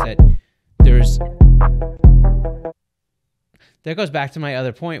 which is that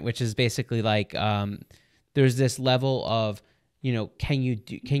basically like there's this level of, can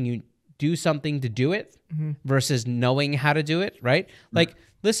you do something to do it versus knowing how to do it, right? Like,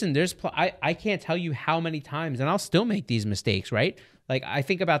 listen, I can't tell you how many times, and I'll still make these mistakes, right? Like, I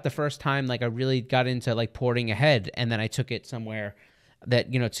think about the first time, like, I really got into like porting ahead, and then I took it somewhere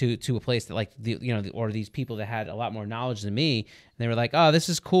that, you know, to a place that like or these people that had a lot more knowledge than me, and they were like, oh, this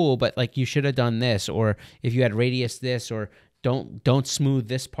is cool, but like you should have done this, or if you had radius this, or don't smooth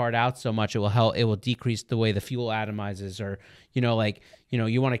this part out so much, it will decrease the way the fuel atomizes, or, you know, like, you know,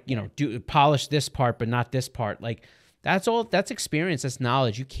 you want to, you know, polish this part but not this part. Like, that's experience, that's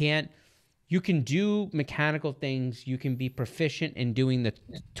knowledge. You can do mechanical things, you can be proficient in doing the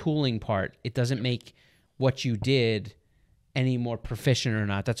tooling part. It doesn't make what you did any more proficient or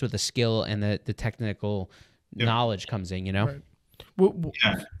not. That's where the skill and the technical knowledge comes in, you know? Right. Well,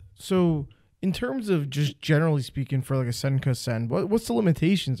 so in terms of just generally speaking for like a Senka send, what's the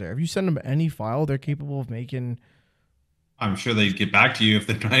limitations there? If you send them any file they're capable of making? I'm sure they'd get back to you if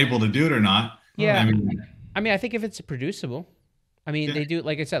they're not able to do it or not. Yeah. I mean, I think if it's producible, I mean, they do,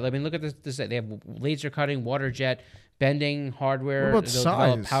 like I said, I mean, look at this. They have laser cutting, water jet, bending, hardware. What about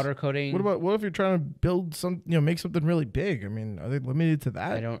size? Powder coating. What if you're trying to build make something really big? I mean, are they limited to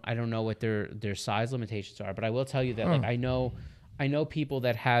that? I don't know what their size limitations are, but I will tell you that like I know people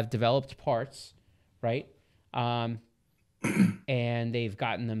that have developed parts, right? And they've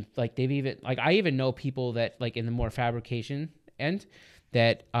gotten them, like they've even, like I even know people that like in the more fabrication end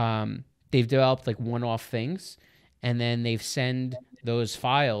that they've developed like one-off things, and then they've send those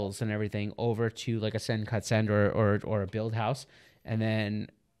files and everything over to like a send cut send or a build house, and then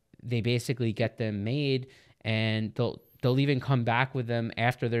they basically get them made, and they'll even come back with them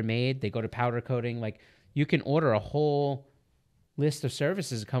after they're made. They go to powder coating. Like, you can order a whole list of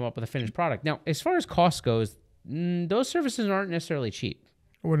services to come up with a finished product. Now, as far as cost goes, those services aren't necessarily cheap.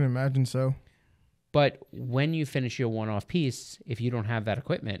 I wouldn't imagine so. But when you finish your one-off piece, if you don't have that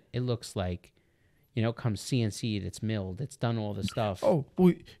equipment, it looks like, you know, it comes CNC'd, it's milled, it's done all the stuff. Oh,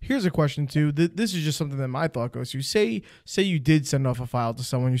 well, here's a question too. This is just something that my thought goes to. Say you did send off a file to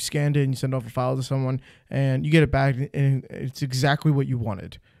someone, you scanned it and you send off a file to someone, and you get it back and it's exactly what you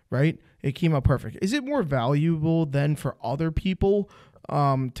wanted, right? It came out perfect. Is it more valuable then for other people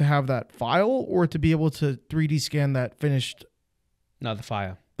to have that file, or to be able to 3D scan that finished? No, the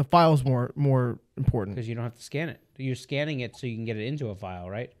file. The file is more important. Because you don't have to scan it. You're scanning it so you can get it into a file,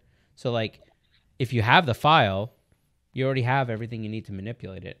 right? So, like, if you have the file, you already have everything you need to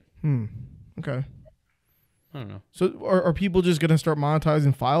manipulate it. Okay. I don't know. So are people just going to start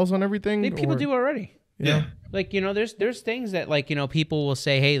monetizing files on everything? People do already. Yeah. Like, you know, there's things that, like, you know, people will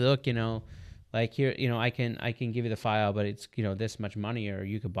say, hey, look, you know, like, here, you know, I can give you the file, but it's, you know, this much money, or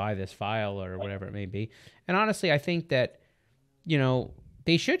you could buy this file, or whatever it may be. And honestly, I think that, you know,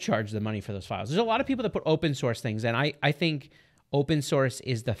 they should charge the money for those files. There's a lot of people that put open source things, and I think open source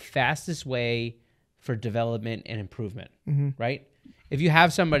is the fastest way for development and improvement, right? If you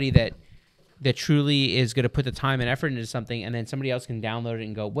have somebody that truly is going to put the time and effort into something, and then somebody else can download it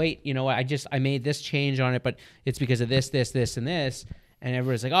and go, wait, you know what, I made this change on it, but it's because of this, and this, and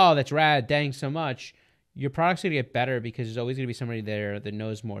everyone's like, oh, that's rad, thanks so much. Your product's going to get better because there's always going to be somebody there that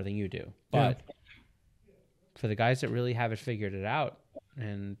knows more than you do. But for the guys that really have it figured it out,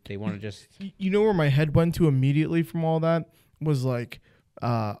 and they want to just... You know where my head went to immediately from all that was like,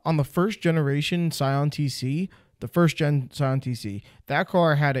 on the first generation Scion TC, the first gen Scion TC, that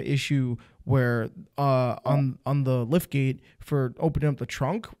car had an issue where on the lift gate for opening up the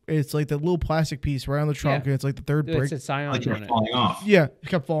trunk, it's like the little plastic piece right on the trunk, and it's like the third brick. It's Scion like falling off. Yeah, it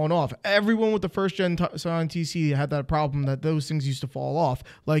kept falling off. Everyone with the first gen Scion TC had that problem, that those things used to fall off.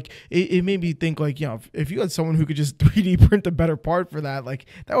 Like, it made me think, like, you know, if you had someone who could just 3D print a better part for that, like,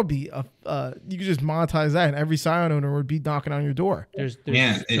 that would be you could just monetize that, and every Scion owner would be knocking on your door. There's so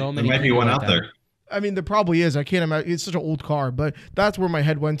many. There might be one out there. I mean, there probably is. I can't imagine. It's such an old car, but that's where my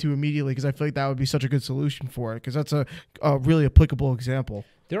head went to immediately, because I feel like that would be such a good solution for it, because that's a really applicable example.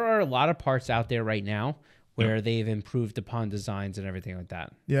 There are a lot of parts out there right now where they've improved upon designs and everything like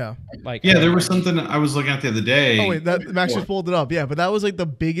that. Yeah. Like, there was something I was looking at the other day. Oh, wait, Max just pulled it up. Yeah, but that was like the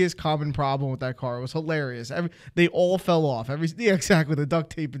biggest common problem with that car. It was hilarious. They all fell off. Exactly, the duct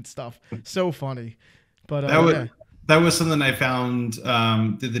tape and stuff. So funny. But that was something I found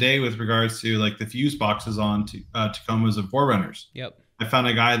the other day with regards to like the fuse boxes on Tacomas and 4Runners. Yep. I found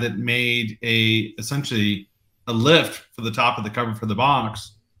a guy that made essentially a lift for the top of the cover for the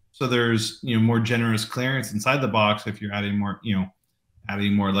box. So there's, you know, more generous clearance inside the box if you're adding more, you know,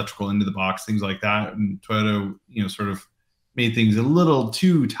 adding more electrical into the box, things like that. And Toyota, you know, sort of made things a little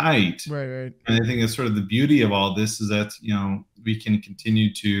too tight. Right. And I think that's sort of the beauty of all this, is that, you know, we can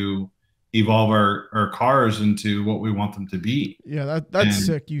continue to evolve our cars into what we want them to be. Yeah, that's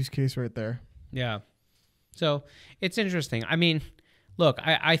sick use case right there. Yeah. So it's interesting. I mean, look,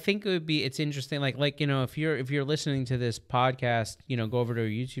 I think it's interesting. Like, you know, if you're listening to this podcast, you know, go over to our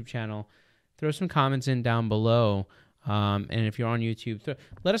YouTube channel, throw some comments in down below. And if you're on YouTube,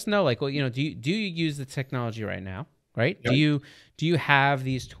 let us know, like, well, you know, do you use the technology right now? Right? Yep. Do you have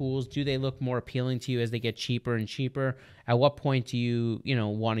these tools? Do they look more appealing to you as they get cheaper and cheaper? At what point do you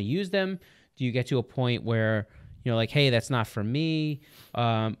want to use them? Do you get to a point where, you know, like, hey, that's not for me?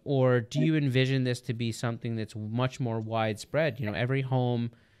 Or do you envision this to be something that's much more widespread? You know, every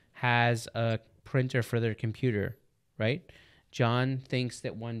home has a printer for their computer, right? John thinks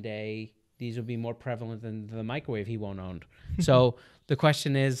that one day these will be more prevalent than the microwave he won't own. So the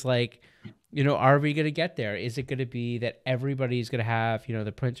question is, like, you know, are we going to get there? Is it going to be that everybody's going to have, you know,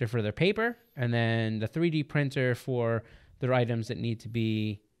 the printer for their paper and then the 3D printer for their items that need to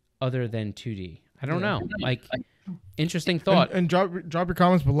be other than 2D? I don't know. Like, interesting thought. And drop your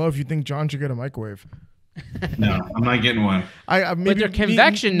comments below if you think John should get a microwave. No, I'm not getting one. But they're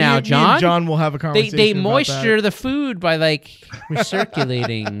convection now, John. Me and John will have a conversation. They moisture the food by, like,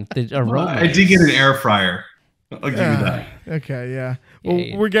 recirculating the aroma. I did get an air fryer. I'll give you that. Okay, yeah.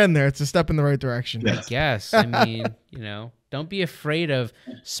 Well, we're getting there. It's a step in the right direction. Yes. I guess. I mean, you know, don't be afraid of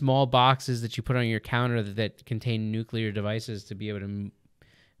small boxes that you put on your counter that contain nuclear devices to be able to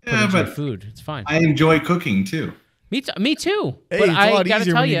put into your food. It's fine. I enjoy cooking too. Me too. Hey, but it's I a lot gotta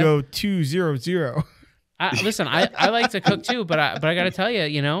easier tell when you, go 2-0-0. Listen, I like to cook too, but I gotta tell you,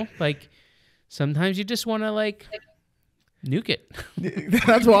 you know, like, sometimes you just want to, like, nuke it.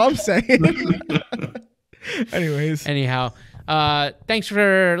 That's what I'm saying. Anyhow, thanks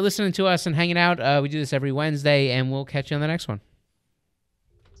for listening to us and hanging out. We do this every Wednesday, and we'll catch you on the next one.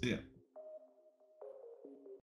 See ya.